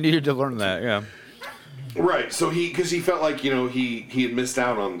up. He needed to learn that, yeah. Right. So because he felt like he had missed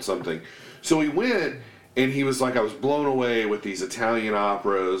out on something, so he went and he was like, I was blown away with these Italian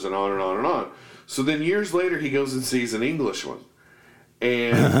operas and on and on and on. So then years later, he goes and sees an English one,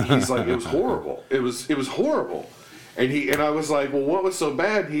 and he's like, it was horrible. It was horrible. And I was like, well, what was so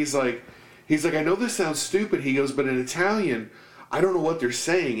bad? He's like, I know this sounds stupid. He goes, but in Italian, I don't know what they're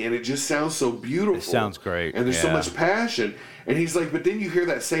saying, and it just sounds so beautiful. It sounds great. And there's so much passion. And he's like, but then you hear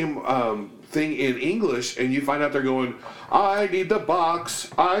that same thing in English, and you find out they're going, I need the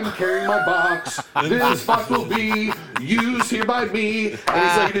box. I'm carrying my box. This box will be used here by me. And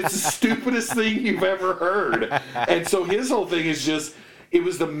he's like, it's the stupidest thing you've ever heard. And so his whole thing is just, it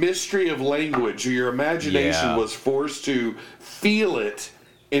was the mystery of language. Your imagination was forced to feel it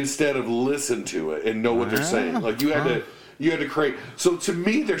instead of listen to it and know what they're saying. Like you had to create. So to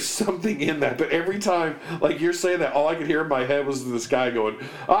me, there's something in that. But every time, like you're saying that, all I could hear in my head was this guy going,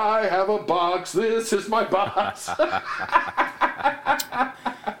 I have a box. This is my box.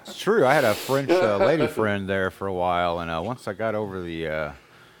 It's true. I had a French lady friend there for a while, and once I got over the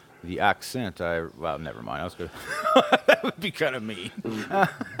accent, well, never mind. I was gonna that would be kind of mean.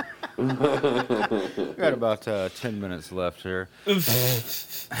 Got about 10 minutes left here.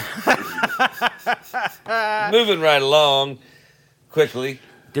 Moving right along quickly.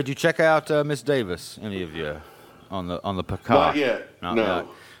 Did you check out Miss Davis? Any of you on the Peacock? Not yet. No.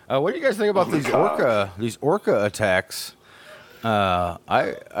 What do you guys think about these Orca attacks? I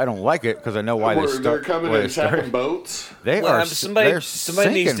don't like it because I know why they're coming and attacking boats.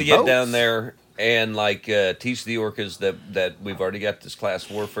 Somebody needs to get down there and teach the Orcas that we've already got this class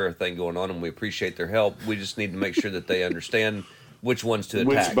warfare thing going on, and we appreciate their help. We just need to make sure that they understand which ones to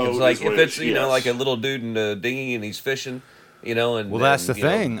attack. It's like if it's like a little dude in a dinghy and he's fishing, and that's the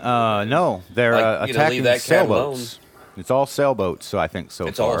thing. No, they're attacking sailboats. It's all sailboats, so I think so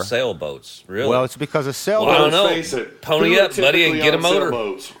it's far. It's all sailboats, really? Well, it's because of sailboats. Well, I don't know. Face it, pony up, buddy, and get a motor.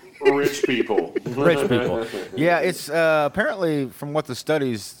 Sailboats? Rich people. Rich people. Yeah, it's apparently from what the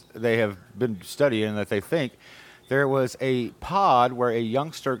studies they have been studying that they think there was a pod where a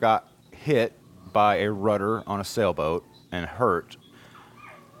youngster got hit by a rudder on a sailboat and hurt.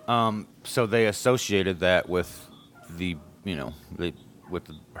 So they associated that with the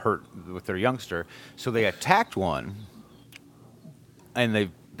hurt with their youngster. So they attacked one. And they,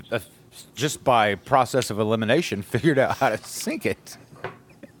 just by process of elimination, figured out how to sink it.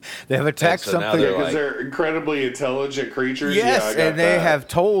 They have attacked something because they're incredibly intelligent creatures. Yes, and they have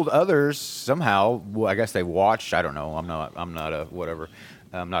told others somehow. Well, I guess they watched. I don't know. I'm not a whatever.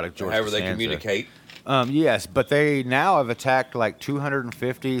 I'm not a George. However Costanza. They communicate. Yes, but they now have attacked like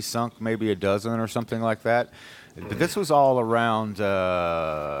 250, sunk maybe a dozen or something like that. But this was all around,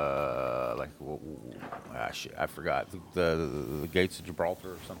 I forgot, the Gates of Gibraltar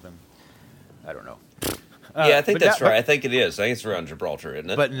or something. I don't know. Yeah, I think that's right. I think it is. I think it's around Gibraltar, isn't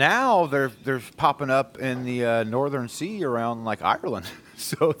it? But now they're popping up in the Northern Sea around like Ireland.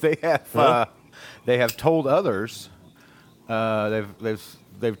 So they have told others.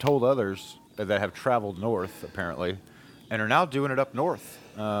 They've told others that have traveled north apparently, and are now doing it up north.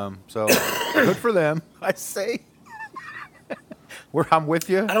 So good for them, I say. I'm with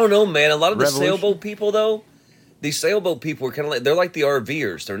you. I don't know, man. A lot of the sailboat people, though, these sailboat people are kind of like, they're like the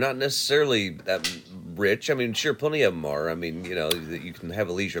RVers. They're not necessarily that rich. I mean, sure, plenty of them are. I mean, you know, you can have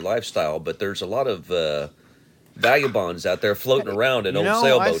a leisure lifestyle, but there's a lot of vagabonds out there floating around in old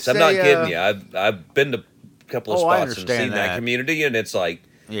sailboats. I'm not kidding you. I've been to a couple of spots and seen that community, and it's like,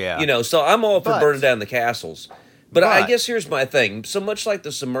 you know, so I'm all for burning down the castles. But I guess here's my thing. So much like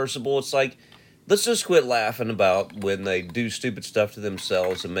the submersible, it's like, let's just quit laughing about when they do stupid stuff to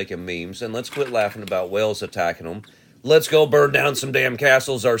themselves and making memes, and let's quit laughing about whales attacking them. Let's go burn down some damn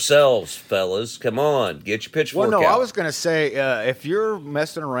castles ourselves, fellas. Come on, get your pitchfork out. I was going to say, if you're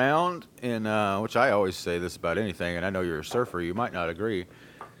messing around in, which I always say this about anything, and I know you're a surfer, you might not agree,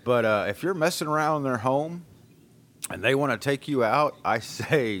 but if you're messing around in their home and they want to take you out, I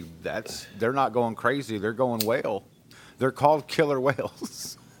say they're not going crazy. They're going whale. They're called killer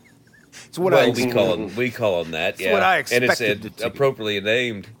whales. It's what we call them that. What I expected, and it's appropriately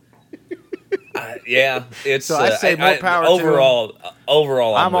named. It's. So I say more power.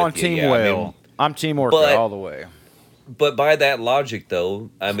 Overall, I'm on Team Whale. I'm Team Orca all the way. But by that logic, though,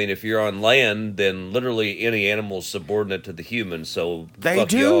 I mean, if you're on land, then literally any animal's subordinate to the human. So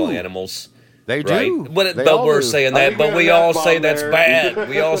fuck you all animals. They right? do. But we're saying that, but we all say that's bad.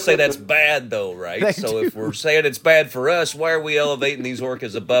 We all say that's bad, though, right? So if we're saying it's bad for us, why are we elevating these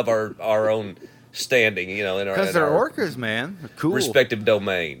orcas above our own standing? You know, because they're orcas, man. They're cool. Respective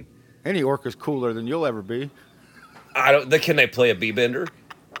domain. Any orca's cooler than you'll ever be. Can they play a B-bender?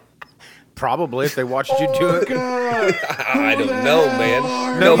 Probably, if they watched you do it. I don't know,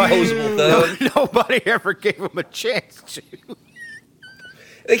 man. No posable thing. Nobody ever gave them a chance to.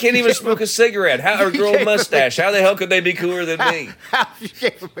 They can't even smoke a cigarette. Or grow a mustache. How the hell could they be cooler than me? How you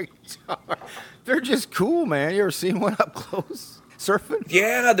gave them a guitar? They're just cool, man. You ever seen one up close surfing?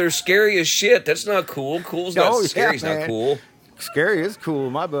 Yeah, they're scary as shit. That's not cool. Cool's not scary's not cool. Scary is cool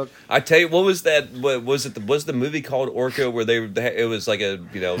in my book. I tell you, what was that? Was the movie called Orca where it was like a,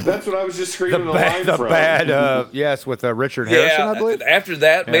 you know? That's what I was just screaming the line from. Yes, with Richard Harrison, I believe. After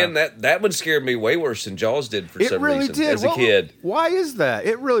that, man, that one scared me way worse than Jaws did for some reason. Did. As a kid. Why is that?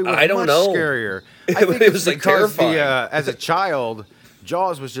 It really was I don't much know. Scarier. I think it was like terrifying. As a child,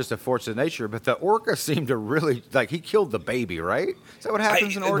 Jaws was just a force of nature, but the orca seemed to really, like, he killed the baby, right? Is that what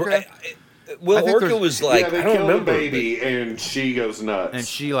happens in Orca? Orca was like, they I don't kill remember. the baby, and she goes nuts. And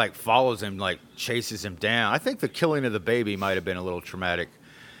she, like, follows him, like, chases him down. I think the killing of the baby might have been a little traumatic.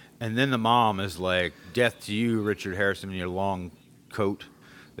 And then the mom is like, death to you, Richard Harrison, in your long coat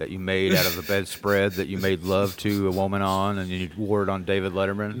that you made out of the bedspread that you made love to a woman on, and you wore it on David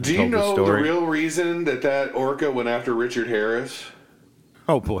Letterman. Do you know the real reason that orca went after Richard Harris?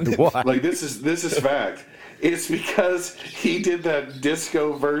 Oh, boy, why? Like, this is fact. It's because he did that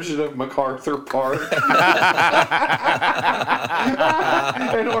disco version of MacArthur Park.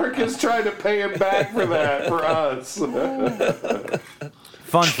 And Orca's trying to pay him back for that, for us.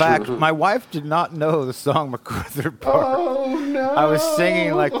 Fun fact, my wife did not know the song MacArthur Park. Oh, no. I was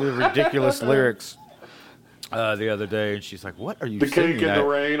singing, like, the ridiculous lyrics the other day, and she's like, what are you singing? The cake in the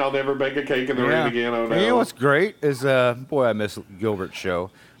rain. I'll never bake a cake in the rain again. Oh, no. And you know what's great is, boy, I miss Gilbert's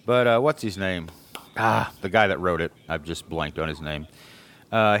show. But what's his name? The guy that wrote it. I've just blanked on his name.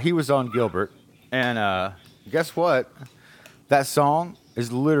 He was on Gilbert. And guess what? That song is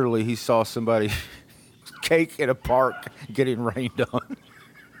literally, he saw somebody cake in a park getting rained on.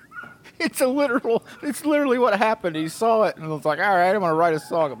 It's literally what happened. He saw it and was like, all right, I'm going to write a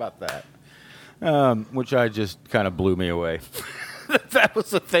song about that. Which I just kind of blew me away. That was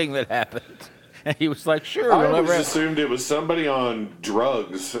the thing that happened. And he was like, sure. I always assumed it was somebody on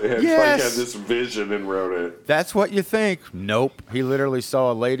drugs and had this vision and wrote it. That's what you think. Nope. He literally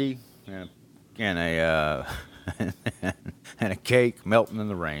saw a lady and a cake melting in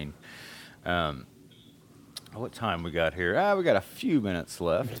the rain. What time we got here? We got a few minutes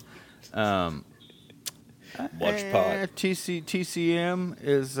left. Watch pot. TCM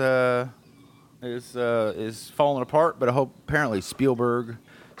is falling apart, but I hope apparently Spielberg,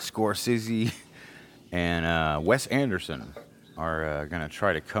 Scorsese, and Wes Anderson are going to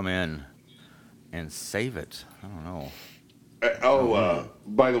try to come in and save it. I don't know.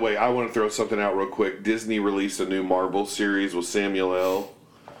 By the way, I want to throw something out real quick. Disney released a new Marvel series with Samuel L.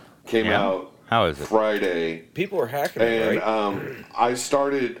 Came out How is it? Friday. People are hacking it, right? And I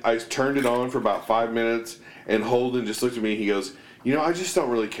turned it on for about 5 minutes, and Holden just looked at me and he goes, I just don't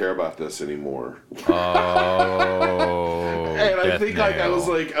really care about this anymore. Oh. And I think I was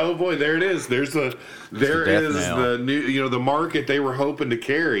like, oh boy, there it is. There is the new, the market they were hoping to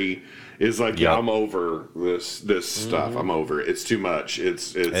carry is like, yeah, I'm over this stuff. I'm over it. It's too much.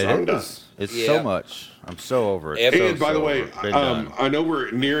 I'm done. It's so much. I'm so over it. And by the way, I know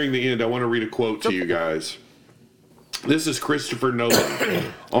we're nearing the end. I want to read a quote to you guys. This is Christopher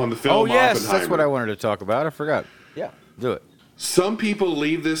Nolan on the film yes, Oppenheimer. that's what I wanted to talk about. I forgot. Yeah, do it. Some people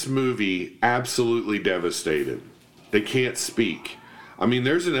leave this movie absolutely devastated. They can't speak. I mean,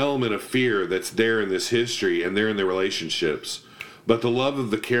 there's an element of fear that's there in this history and there in the relationships. But the love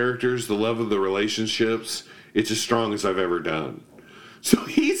of the characters, the love of the relationships, it's as strong as I've ever done. So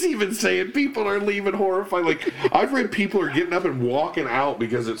he's even saying people are leaving horrified. Like, I've read people are getting up and walking out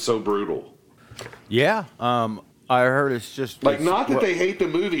because it's so brutal. Yeah, I heard it's just... Like, not that they hate the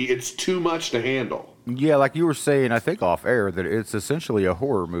movie, it's too much to handle. Yeah, like you were saying, I think off air, that it's essentially a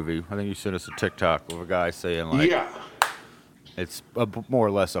horror movie. I think you sent us a TikTok of a guy saying, like... Yeah. It's more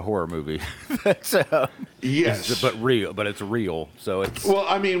or less a horror movie. Yes. But it's real. So it's... Well,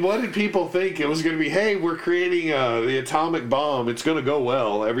 I mean, what did people think? It was going to be, hey, we're creating the atomic bomb. It's going to go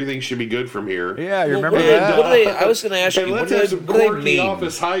well. Everything should be good from here. Yeah, you remember that? I was going to ask you, what do they mean?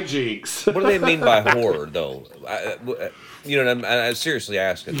 Office hijinks. What do they mean by horror, though? I'm seriously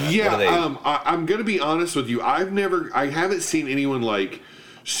asking that. Yeah, I'm going to be honest with you. I haven't seen anyone, like,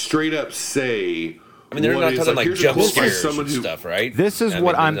 straight up say... I mean, they're not talking like jump scares and stuff, right? This is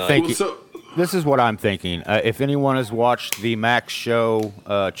what I'm thinking. This is what I'm thinking. If anyone has watched the Max show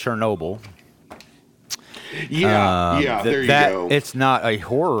Chernobyl, there you go. It's not a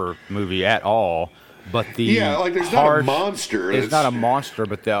horror movie at all, but there's not a monster. It's not a monster,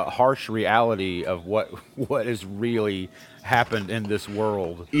 but the harsh reality of what has really happened in this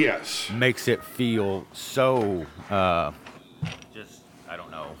world, makes it feel so.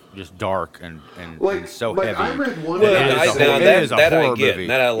 Just dark and so heavy. I read one. It is a horror movie.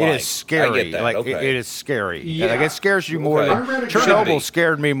 That I like. It is scary. I get that. Like okay. it is scary. Yeah. Like it scares you more than Chernobyl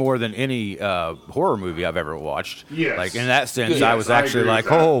scared me more than any horror movie I've ever watched. Yes. Like in that sense, I was actually like,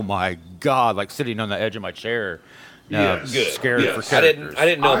 oh my god, like sitting on the edge of my chair. Scared for characters. I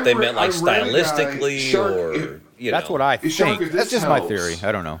didn't know if they meant like stylistically or That's what I think. That's just my theory.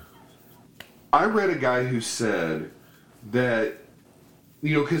 I don't know. I read a guy who said that.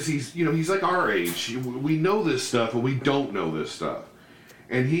 Because he's like our age. We know this stuff, but we don't know this stuff.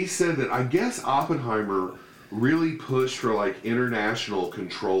 And he said that I guess Oppenheimer really pushed for like international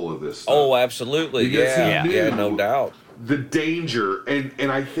control of this stuff. Oh, absolutely. Because he knew no doubt. The danger,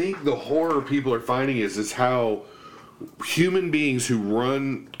 and I think the horror people are finding is how human beings who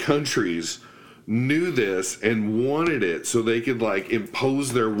run countries knew this and wanted it so they could like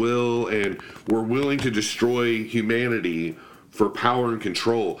impose their will and were willing to destroy humanity for power and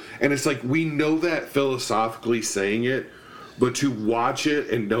control. And it's like, we know that philosophically saying it, but to watch it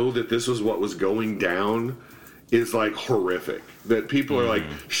and know that this was what was going down is like horrific. That people are like,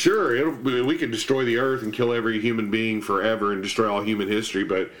 sure, we can destroy the earth and kill every human being forever and destroy all human history,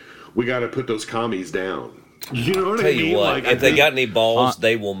 but we got to put those commies down. You know what I mean? Tell you what, if they got any balls,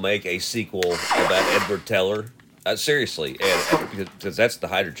 they will make a sequel about Edward Teller. Seriously, because that's the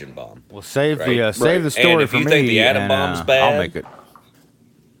hydrogen bomb. Well, save the story for me. And if you think the atom bomb's bad, I'll make it.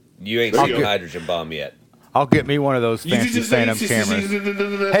 You ain't seen the hydrogen bomb yet. I'll get me one of those fancy stand-up cameras.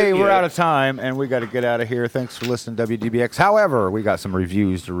 Hey, we're out of time, and we got to get out of here. Thanks for listening to WDBX. However, we got some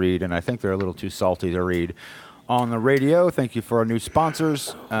reviews to read, and I think they're a little too salty to read on the radio. Thank you for our new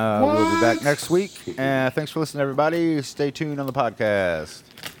sponsors. We'll be back next week. Thanks for listening, everybody. Stay tuned on the podcast.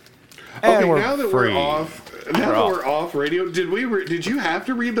 And okay, now that we're off radio, did you have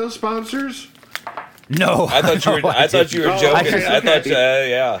to read those sponsors? No, I thought you were joking.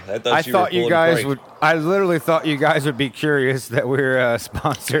 I thought you guys would. I literally thought you guys would be curious that we're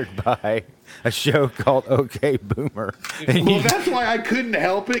sponsored by a show called OK Boomer. Well, that's why I couldn't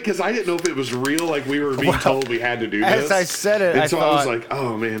help it, because I didn't know if it was real. Like we were being told we had to do this. As I said it, I was like,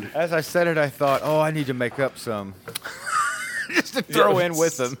 oh man. As I said it, I thought, I need to make up some just to throw in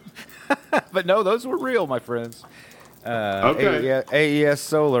with them. But no, those were real, my friends. Okay. AES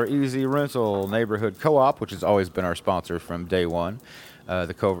Solar, Easy Rental, Neighborhood Co-op, which has always been our sponsor from day one.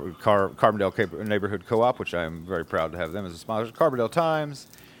 The Carbondale Neighborhood Co-op, which I'm very proud to have them as a sponsor. Carbondale Times,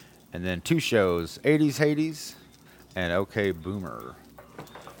 and then two shows, 80s Hades and OK Boomer.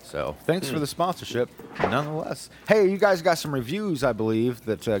 So thanks for the sponsorship, nonetheless. Hey, you guys got some reviews, I believe,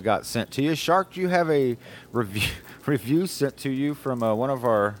 that got sent to you. Shark, do you have a review sent to you from one of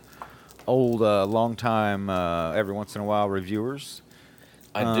our old, long time, every once in a while reviewers.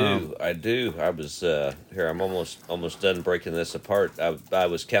 I do. I was here. I'm almost done breaking this apart. I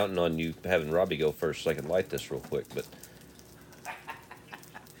was counting on you having Robbie go first so I can light this real quick,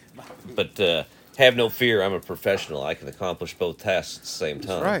 but have no fear. I'm a professional. I can accomplish both tasks at the same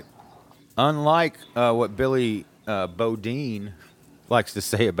time. That's right. Unlike what Billy Bodine likes to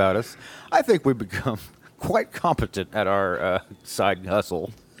say about us, I think we've become quite competent at our side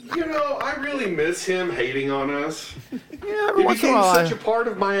hustle. You know, I really miss him hating on us. Yeah, every It once in a became while. such a part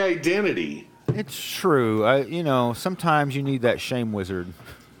of my identity. It's true. Sometimes you need that shame wizard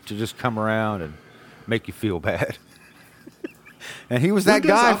to just come around and make you feel bad. And he was that When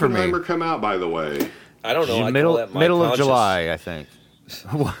does guy for me. Oppenheimer come out, by the way? I don't know. I middle call that my middle of conscious. July, I think.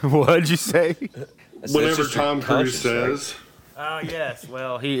 What'd you say? That's Whenever just your Tom Cruise conscience, right? says. Oh, yes.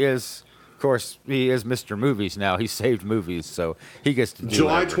 Well, he is, of course, he is Mr. Movies now. He saved movies, so he gets to do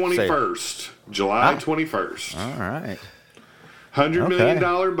July whatever. 21st. July 21st. All right. $100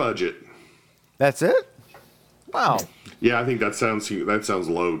 million budget. That's it? Wow. Yeah, I think that sounds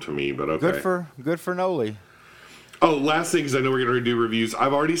low to me, but okay. Good for Noli. Oh, last thing, because I know we're going to do reviews.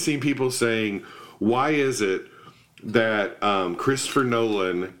 I've already seen people saying, why is it that Christopher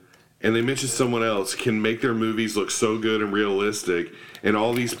Nolan, and they mentioned someone else, can make their movies look so good and realistic, and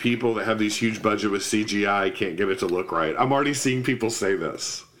all these people that have these huge budget with CGI can't get it to look right? I'm already seeing people say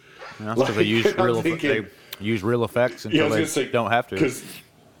this. Because they use real effects until they don't have to.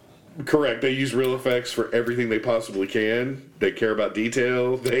 Correct. They use real effects for everything they possibly can. They care about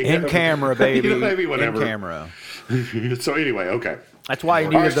detail. In camera, baby. Maybe whatever. In camera. So anyway, okay. That's why you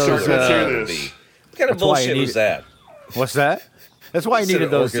needed those. Let's hear this. What kind of bullshit was that? What's that? That's why you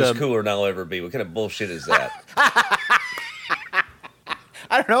needed those. Orca's cooler than I'll ever be. What kind of bullshit is that?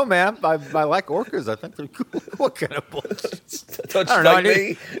 I don't know, man. I like orcas. I think they're cool. What kind of bullshit? Don't I you don't know. like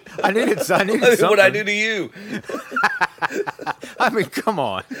me? I needed something. What I do to you? I mean, come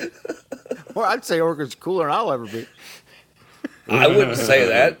on. Well, I'd say orcas cooler than I'll ever be. I wouldn't say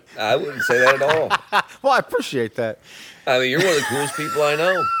that. I wouldn't say that at all. Well, I appreciate that. I mean, you're one of the coolest people I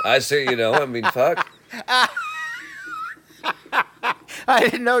know. I say, I mean, fuck. I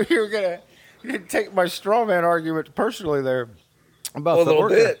didn't know you were gonna. You didn't take my straw man argument personally there about Well, a the little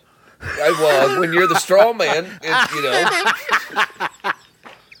orca. bit. Well, when you're the straw man,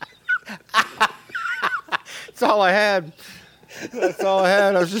 That's all I had. That's all I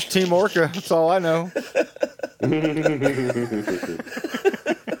had. I was just Team Orca. That's all I know.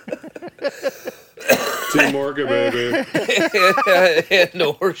 Team Orca, baby.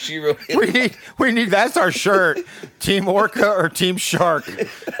 no horseshoe. We need. That's our shirt. Team Orca or Team Shark.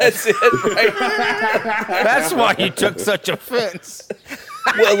 That's it, right? That's why you took such offense.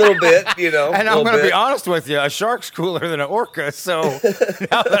 Well, a little bit, And I'm going to be honest with you, a shark's cooler than an orca. So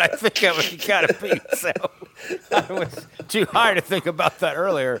now that I think of it, you got to be. So I was too high to think about that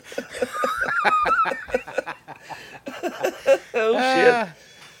earlier. Oh shit!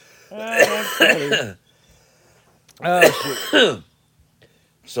 That's funny. Oh shit!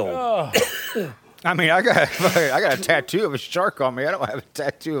 So, I mean, I got a tattoo of a shark on me. I don't have a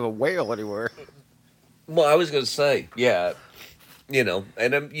tattoo of a whale anywhere. well, I was gonna say, yeah, and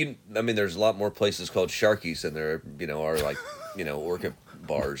I mean, there's a lot more places called Sharkies than there, are like, orca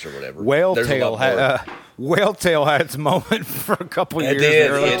bars or whatever. Whale There's Tail had its moment for a couple years in the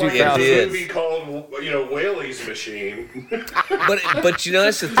early It 2000s. did. A movie called, Whaley's Machine. But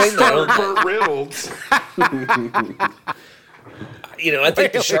that's the thing, though. Burt Reynolds. I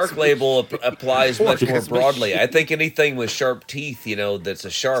think the shark label applies much more broadly. I think anything with sharp teeth, that's a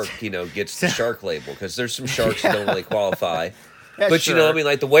shark, gets the shark label, because there's some sharks that don't really qualify. Yeah, But sure. I mean,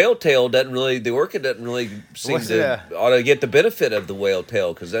 like the whale tail the orca doesn't really seem ought to get the benefit of the whale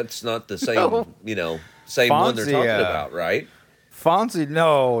tail, because that's not the same, same one they're Fonzie, talking about, right? Fonzie,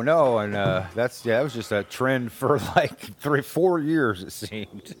 no, and that was just a trend for like 3-4 years, it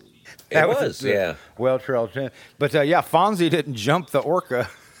seemed. It was, yeah. Whale trail trend, but Fonzie didn't jump the orca.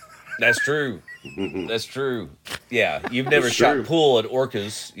 That's true. That's true. Yeah, you've never That's shot true. pool at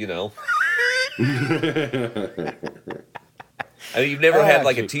orcas, I mean, you've never had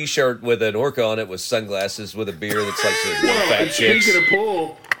like a T-shirt with an orca on it with sunglasses with a beer that's like some fat And chicks. speaking of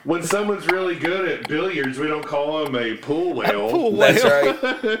pool, when someone's really good at billiards, we don't call them a pool whale. That's right.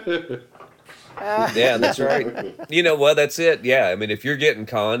 Yeah, that's right. Well, that's it. Yeah, I mean, if you're getting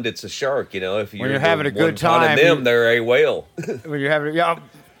conned, it's a shark. If you're having a good conning time, them, they're a whale. When you're having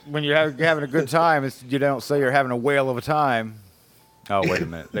having a good time, you don't say you're having a whale of a time. Oh, wait a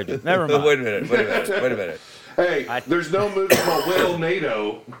minute. They did. Never mind. Wait a minute. Hey, there's no movie called Whale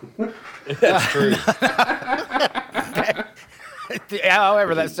NATO. That's true.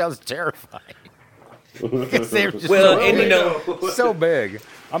 However, that sounds terrifying. Because they're just so big.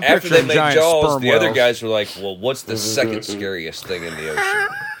 I'm after they made giant Jaws, sperm the other whales. guys were like, well, what's the second scariest thing in the ocean?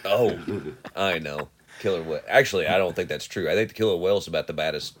 Oh, I know. Killer whale. Actually, I don't think that's true. I think the killer whale's about the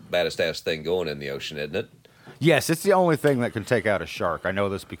baddest ass thing going in the ocean, isn't it? Yes, it's the only thing that can take out a shark. I know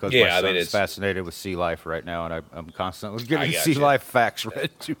this because my son is fascinated with sea life right now, and I'm constantly getting sea life facts read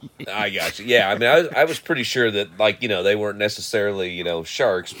to me. I got you. Yeah, I mean, I was pretty sure that, like, you know, they weren't necessarily,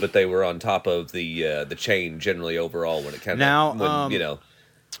 sharks, but they were on top of the chain generally overall when it kind of,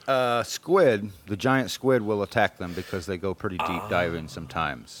 squid, the giant squid will attack them because they go pretty deep diving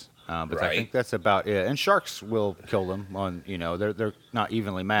sometimes. But I think that's about it. And sharks will kill them on, they're not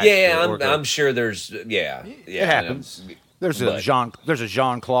evenly matched. Yeah, I'm sure there's, it happens. There's a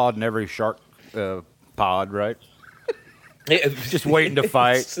Jean-Claude in every shark pod, right? Just waiting to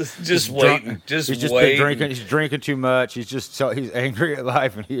fight. Just waiting. He's drinking too much. He's angry at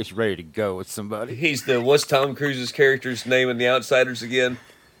life and he's ready to go with somebody. What's Tom Cruise's character's name in The Outsiders again?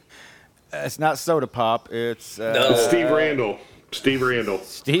 It's not Soda Pop. It's Steve Randall. There's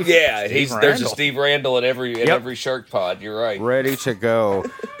a Steve Randall in every shark pod. You're right. Ready to go.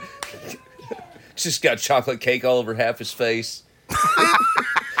 Just got chocolate cake all over half his face.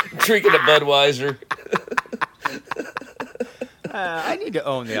 Drinking a Budweiser. I need to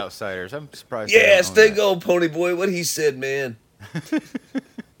own The Outsiders. I'm surprised. Yeah, stay gold, Pony Boy. What he said, man.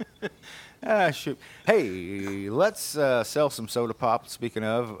 Shoot. Hey, let's sell some soda pop. Speaking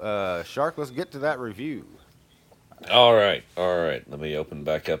of Shark, let's get to that review. All right. Let me open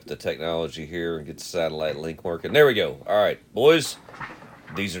back up the technology here and get the satellite link working. There we go. All right, boys.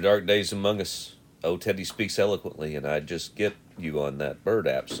 These are dark days among us. Oh, Teddy speaks eloquently, and I just get you on that bird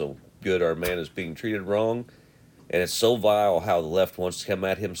app. So good, our man is being treated wrong. And it's so vile how the left wants to come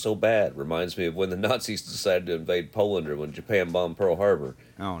at him so bad. Reminds me of when the Nazis decided to invade Poland or when Japan bombed Pearl Harbor.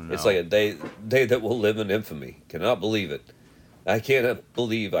 Oh, no. It's like a day that will live in infamy. Cannot believe it. I can't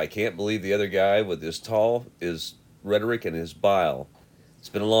believe the other guy with his rhetoric and his bile. It's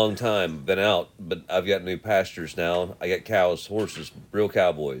been a long time. Been out, but I've got new pastures now. I got cows, horses, real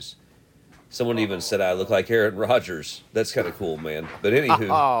cowboys. Someone even said I look like Aaron Rodgers. That's kind of cool, man. But anywho.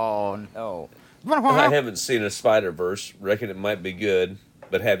 Oh, no. I haven't seen a Spider-Verse. Reckon it might be good.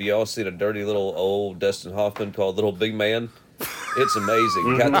 But have you all seen a dirty little old Dustin Hoffman called Little Big Man? It's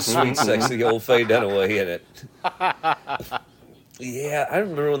amazing. Got the sweet, sexy old Faye Dunaway in it. Yeah, I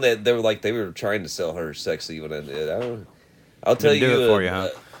remember when they were trying to sell her sexy when I did. I'll tell you. Do it for you, huh?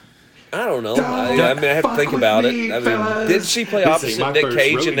 I don't know. I have to think about it. I mean, didn't she play opposite Nick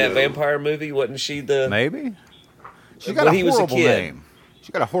Cage in that vampire movie? Wasn't she the? Maybe. She got a horrible name.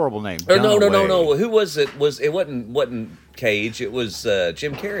 She got a horrible name. Or no. Who was it? It wasn't Cage. It was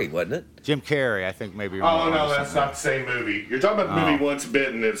Jim Carrey, wasn't it? Jim Carrey, I think maybe. Oh no, that's not the same movie. You're talking about the movie Once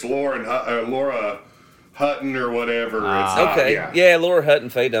Bitten. It's Laura Hutton or whatever. It's okay. Yeah, Laura Hutton,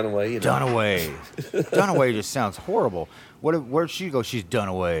 Faye Dunaway. Dunaway. Dunaway just sounds horrible. Where'd she go? She's done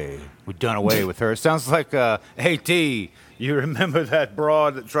away. We done away with her. It sounds like, hey, T, you remember that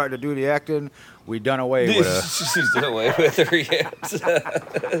broad that tried to do the acting? We done away with her. She's done away with her, yes.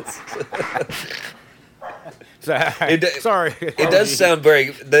 Sorry. It does sound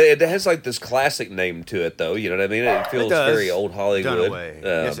it has like this classic name to it, though. You know what I mean? It feels very old Hollywood. Dunaway.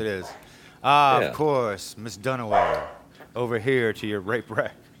 Yes, it is. Of course, Miss Dunaway. Over here to your rape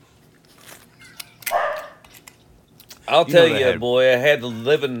rack. I'll tell you, boy, I had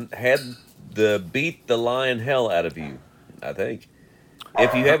the beat the lion hell out of you, I think.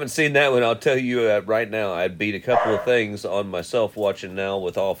 If you haven't seen that one, I'll tell you right now, I'd beat a couple of things on myself watching now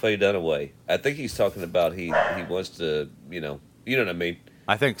with all Faye Dunaway. I think he's talking about he wants to, you know what I mean?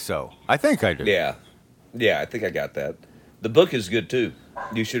 I think so. I think I do. Yeah, I think I got that. The book is good, too.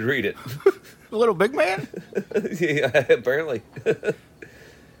 You should read it. The Little Big Man? Yeah, apparently.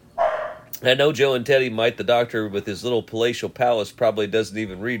 I know Joe and Teddy Mike, the doctor, with his little palatial palace, probably doesn't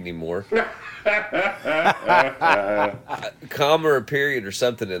even read anymore. Comma or period or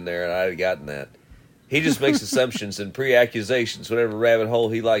something in there, and I'd have gotten that. He just makes assumptions and pre-accusations, whatever rabbit hole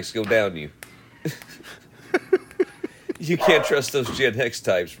he likes go down you. You can't trust those Gen X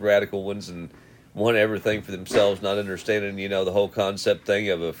types, radical ones, and want everything for themselves, not understanding, the whole concept thing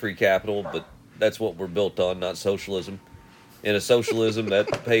of a free capital, but that's what we're built on, not socialism. In a socialism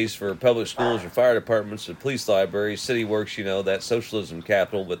that pays for public schools or fire departments and police libraries, city works, that socialism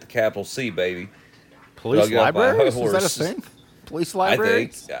capital, but the capital C, baby. Police libraries? Is that a thing? Police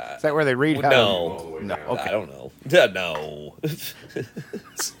libraries? I think. Is that where they read? No. Okay. I don't know. No.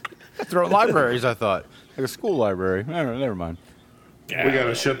 Throw libraries, I thought. Like a school library. Never mind. We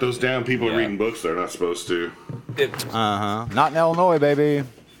gotta shut those down. People are reading books they're not supposed to. Not in Illinois, baby.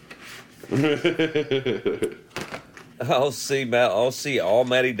 I'll see all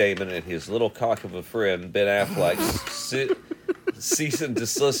Matty Damon and his little cock of a friend Ben Affleck cease and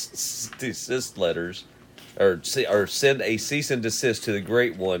desist letters, or send a cease and desist to the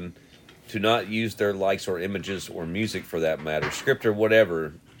Great One to not use their likes or images or music for that matter, script or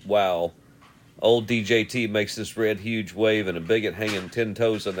whatever. Wow. Old DJT makes this red huge wave and a bigot hanging 10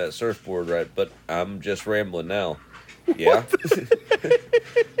 toes on that surfboard, right? But I'm just rambling now. Yeah.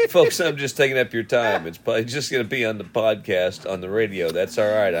 Folks, I'm just taking up your time. It's probably just going to be on the podcast, on the radio. That's all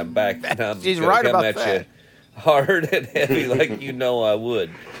right. I'm back. And I'm He's gonna right come about at that. you hard and heavy like you know I would.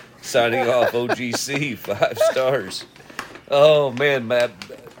 Signing off, OGC, 5 stars. Oh, man, Matt.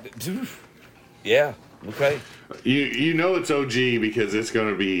 Yeah, okay. You know it's OG because it's going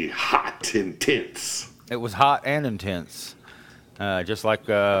to be hot, intense. It was hot and intense. Just like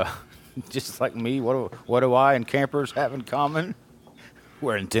me. What do I and campers have in common?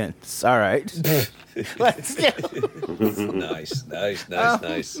 We're intense. All right. Let's go. Nice.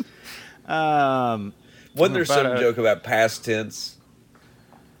 Wasn't there about some joke about past tense?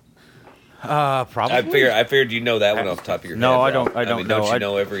 Probably. I figured you know that one off the top of your head. No, I Ralph. don't mean, know. Don't you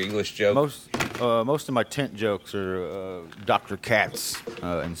know every English joke? Most of my tent jokes are Dr. Katz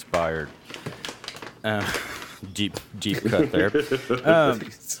inspired. Deep cut there.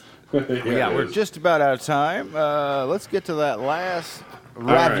 Yeah, we're just about out of time. Let's get to that last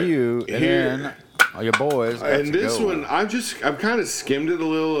review, and then your boys. And this one, I've kind of skimmed it a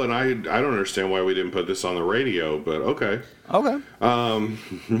little, and I don't understand why we didn't put this on the radio, but okay.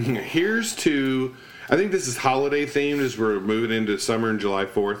 Here's to, I think this is holiday themed as we're moving into summer and July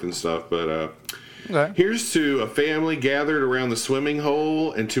 4th and stuff, but here's to a family gathered around the swimming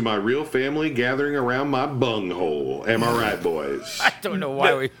hole and to my real family gathering around my bung hole. Am I right, boys? I don't know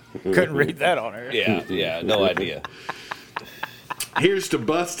why we couldn't read that on air. Yeah, no idea. Here's to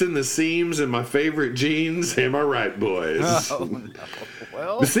busting the seams in my favorite jeans. Am I right, boys? Oh, no.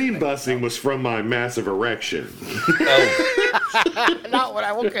 Well, The seam busting was from my massive erection. Oh, not what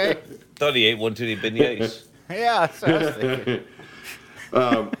okay. thought he ate one too many beignets. Yeah, that's what I was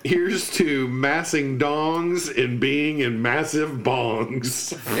thinking. Here's to massing dongs and being in massive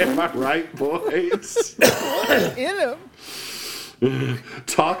bongs. Am I right, boys? In him.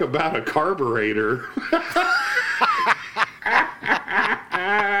 Talk about a carburetor.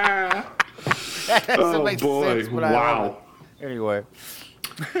 Oh, makes boy. sense, but I love Wow. it. Anyway.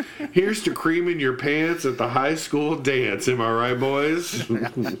 Here's to cream in your pants at the high school dance. Am I right, boys?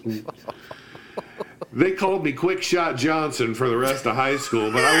 They called me Quick Shot Johnson for the rest of high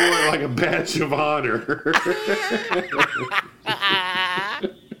school, but I wore it like a badge of honor.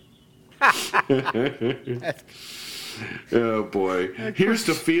 Oh, boy. Here's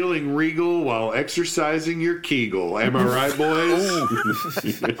to feeling regal while exercising your Kegel. Am I right, boys?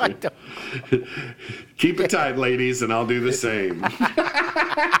 Keep it tight, ladies, and I'll do the same.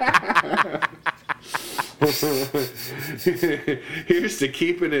 Here's to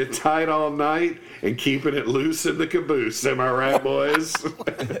keeping it tight all night and keeping it loose in the caboose. Am I right, boys?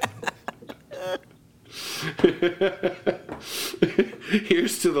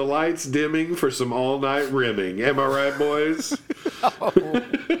 Here's to the lights dimming for some all-night rimming. Am I right, boys? Oh,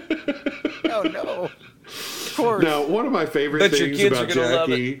 no. Of course. Now, one of my favorite things about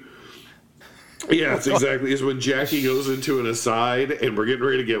Jackie... Yes, exactly. Is when Jackie goes into an aside, and we're getting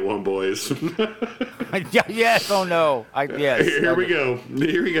ready to get one, boys. Yes, oh no. Yes. Here we go.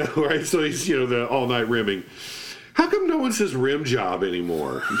 Right, so he's, the all-night rimming. How come no one says rim job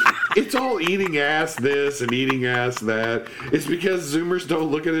anymore? It's all eating ass this and eating ass that. It's because Zoomers don't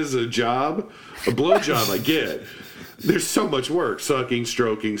look at it as a job. A blow job, I get. There's so much work. Sucking,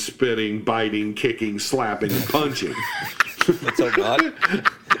 stroking, spitting, biting, kicking, slapping, and punching. Let's hope not.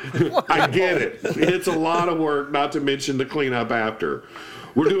 I get it. It's a lot of work, not to mention the cleanup after.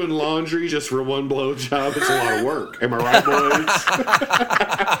 We're doing laundry just for one blow job. It's a lot of work. Am I right, boys?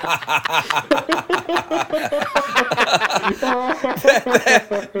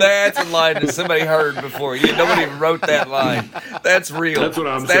 That's a line that somebody heard before. Nobody wrote that line. That's real. That's what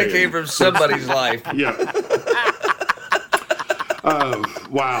I'm saying. That came from somebody's life. Yeah.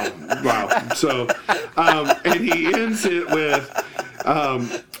 Wow. So, and he ends it with,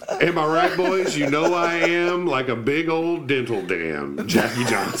 am I right, boys? You know I am like a big old dental dam. Jackie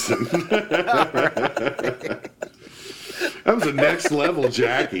Johnson. That was the next level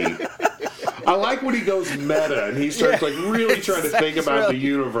Jackie. I like when he goes meta and he starts really trying to think about the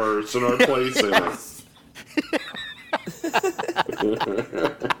universe and our place in it.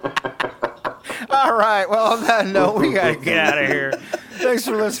 All right. Well, on that note, we got to get out of here. Thanks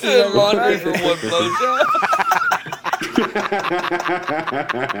for listening. Laundry for one blowjob.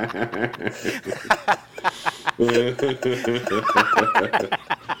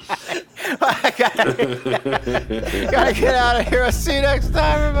 I gotta get out of here. I'll see you next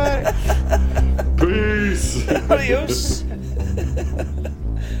time, everybody. Peace. Adios.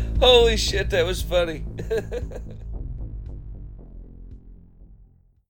 Holy shit, that was funny.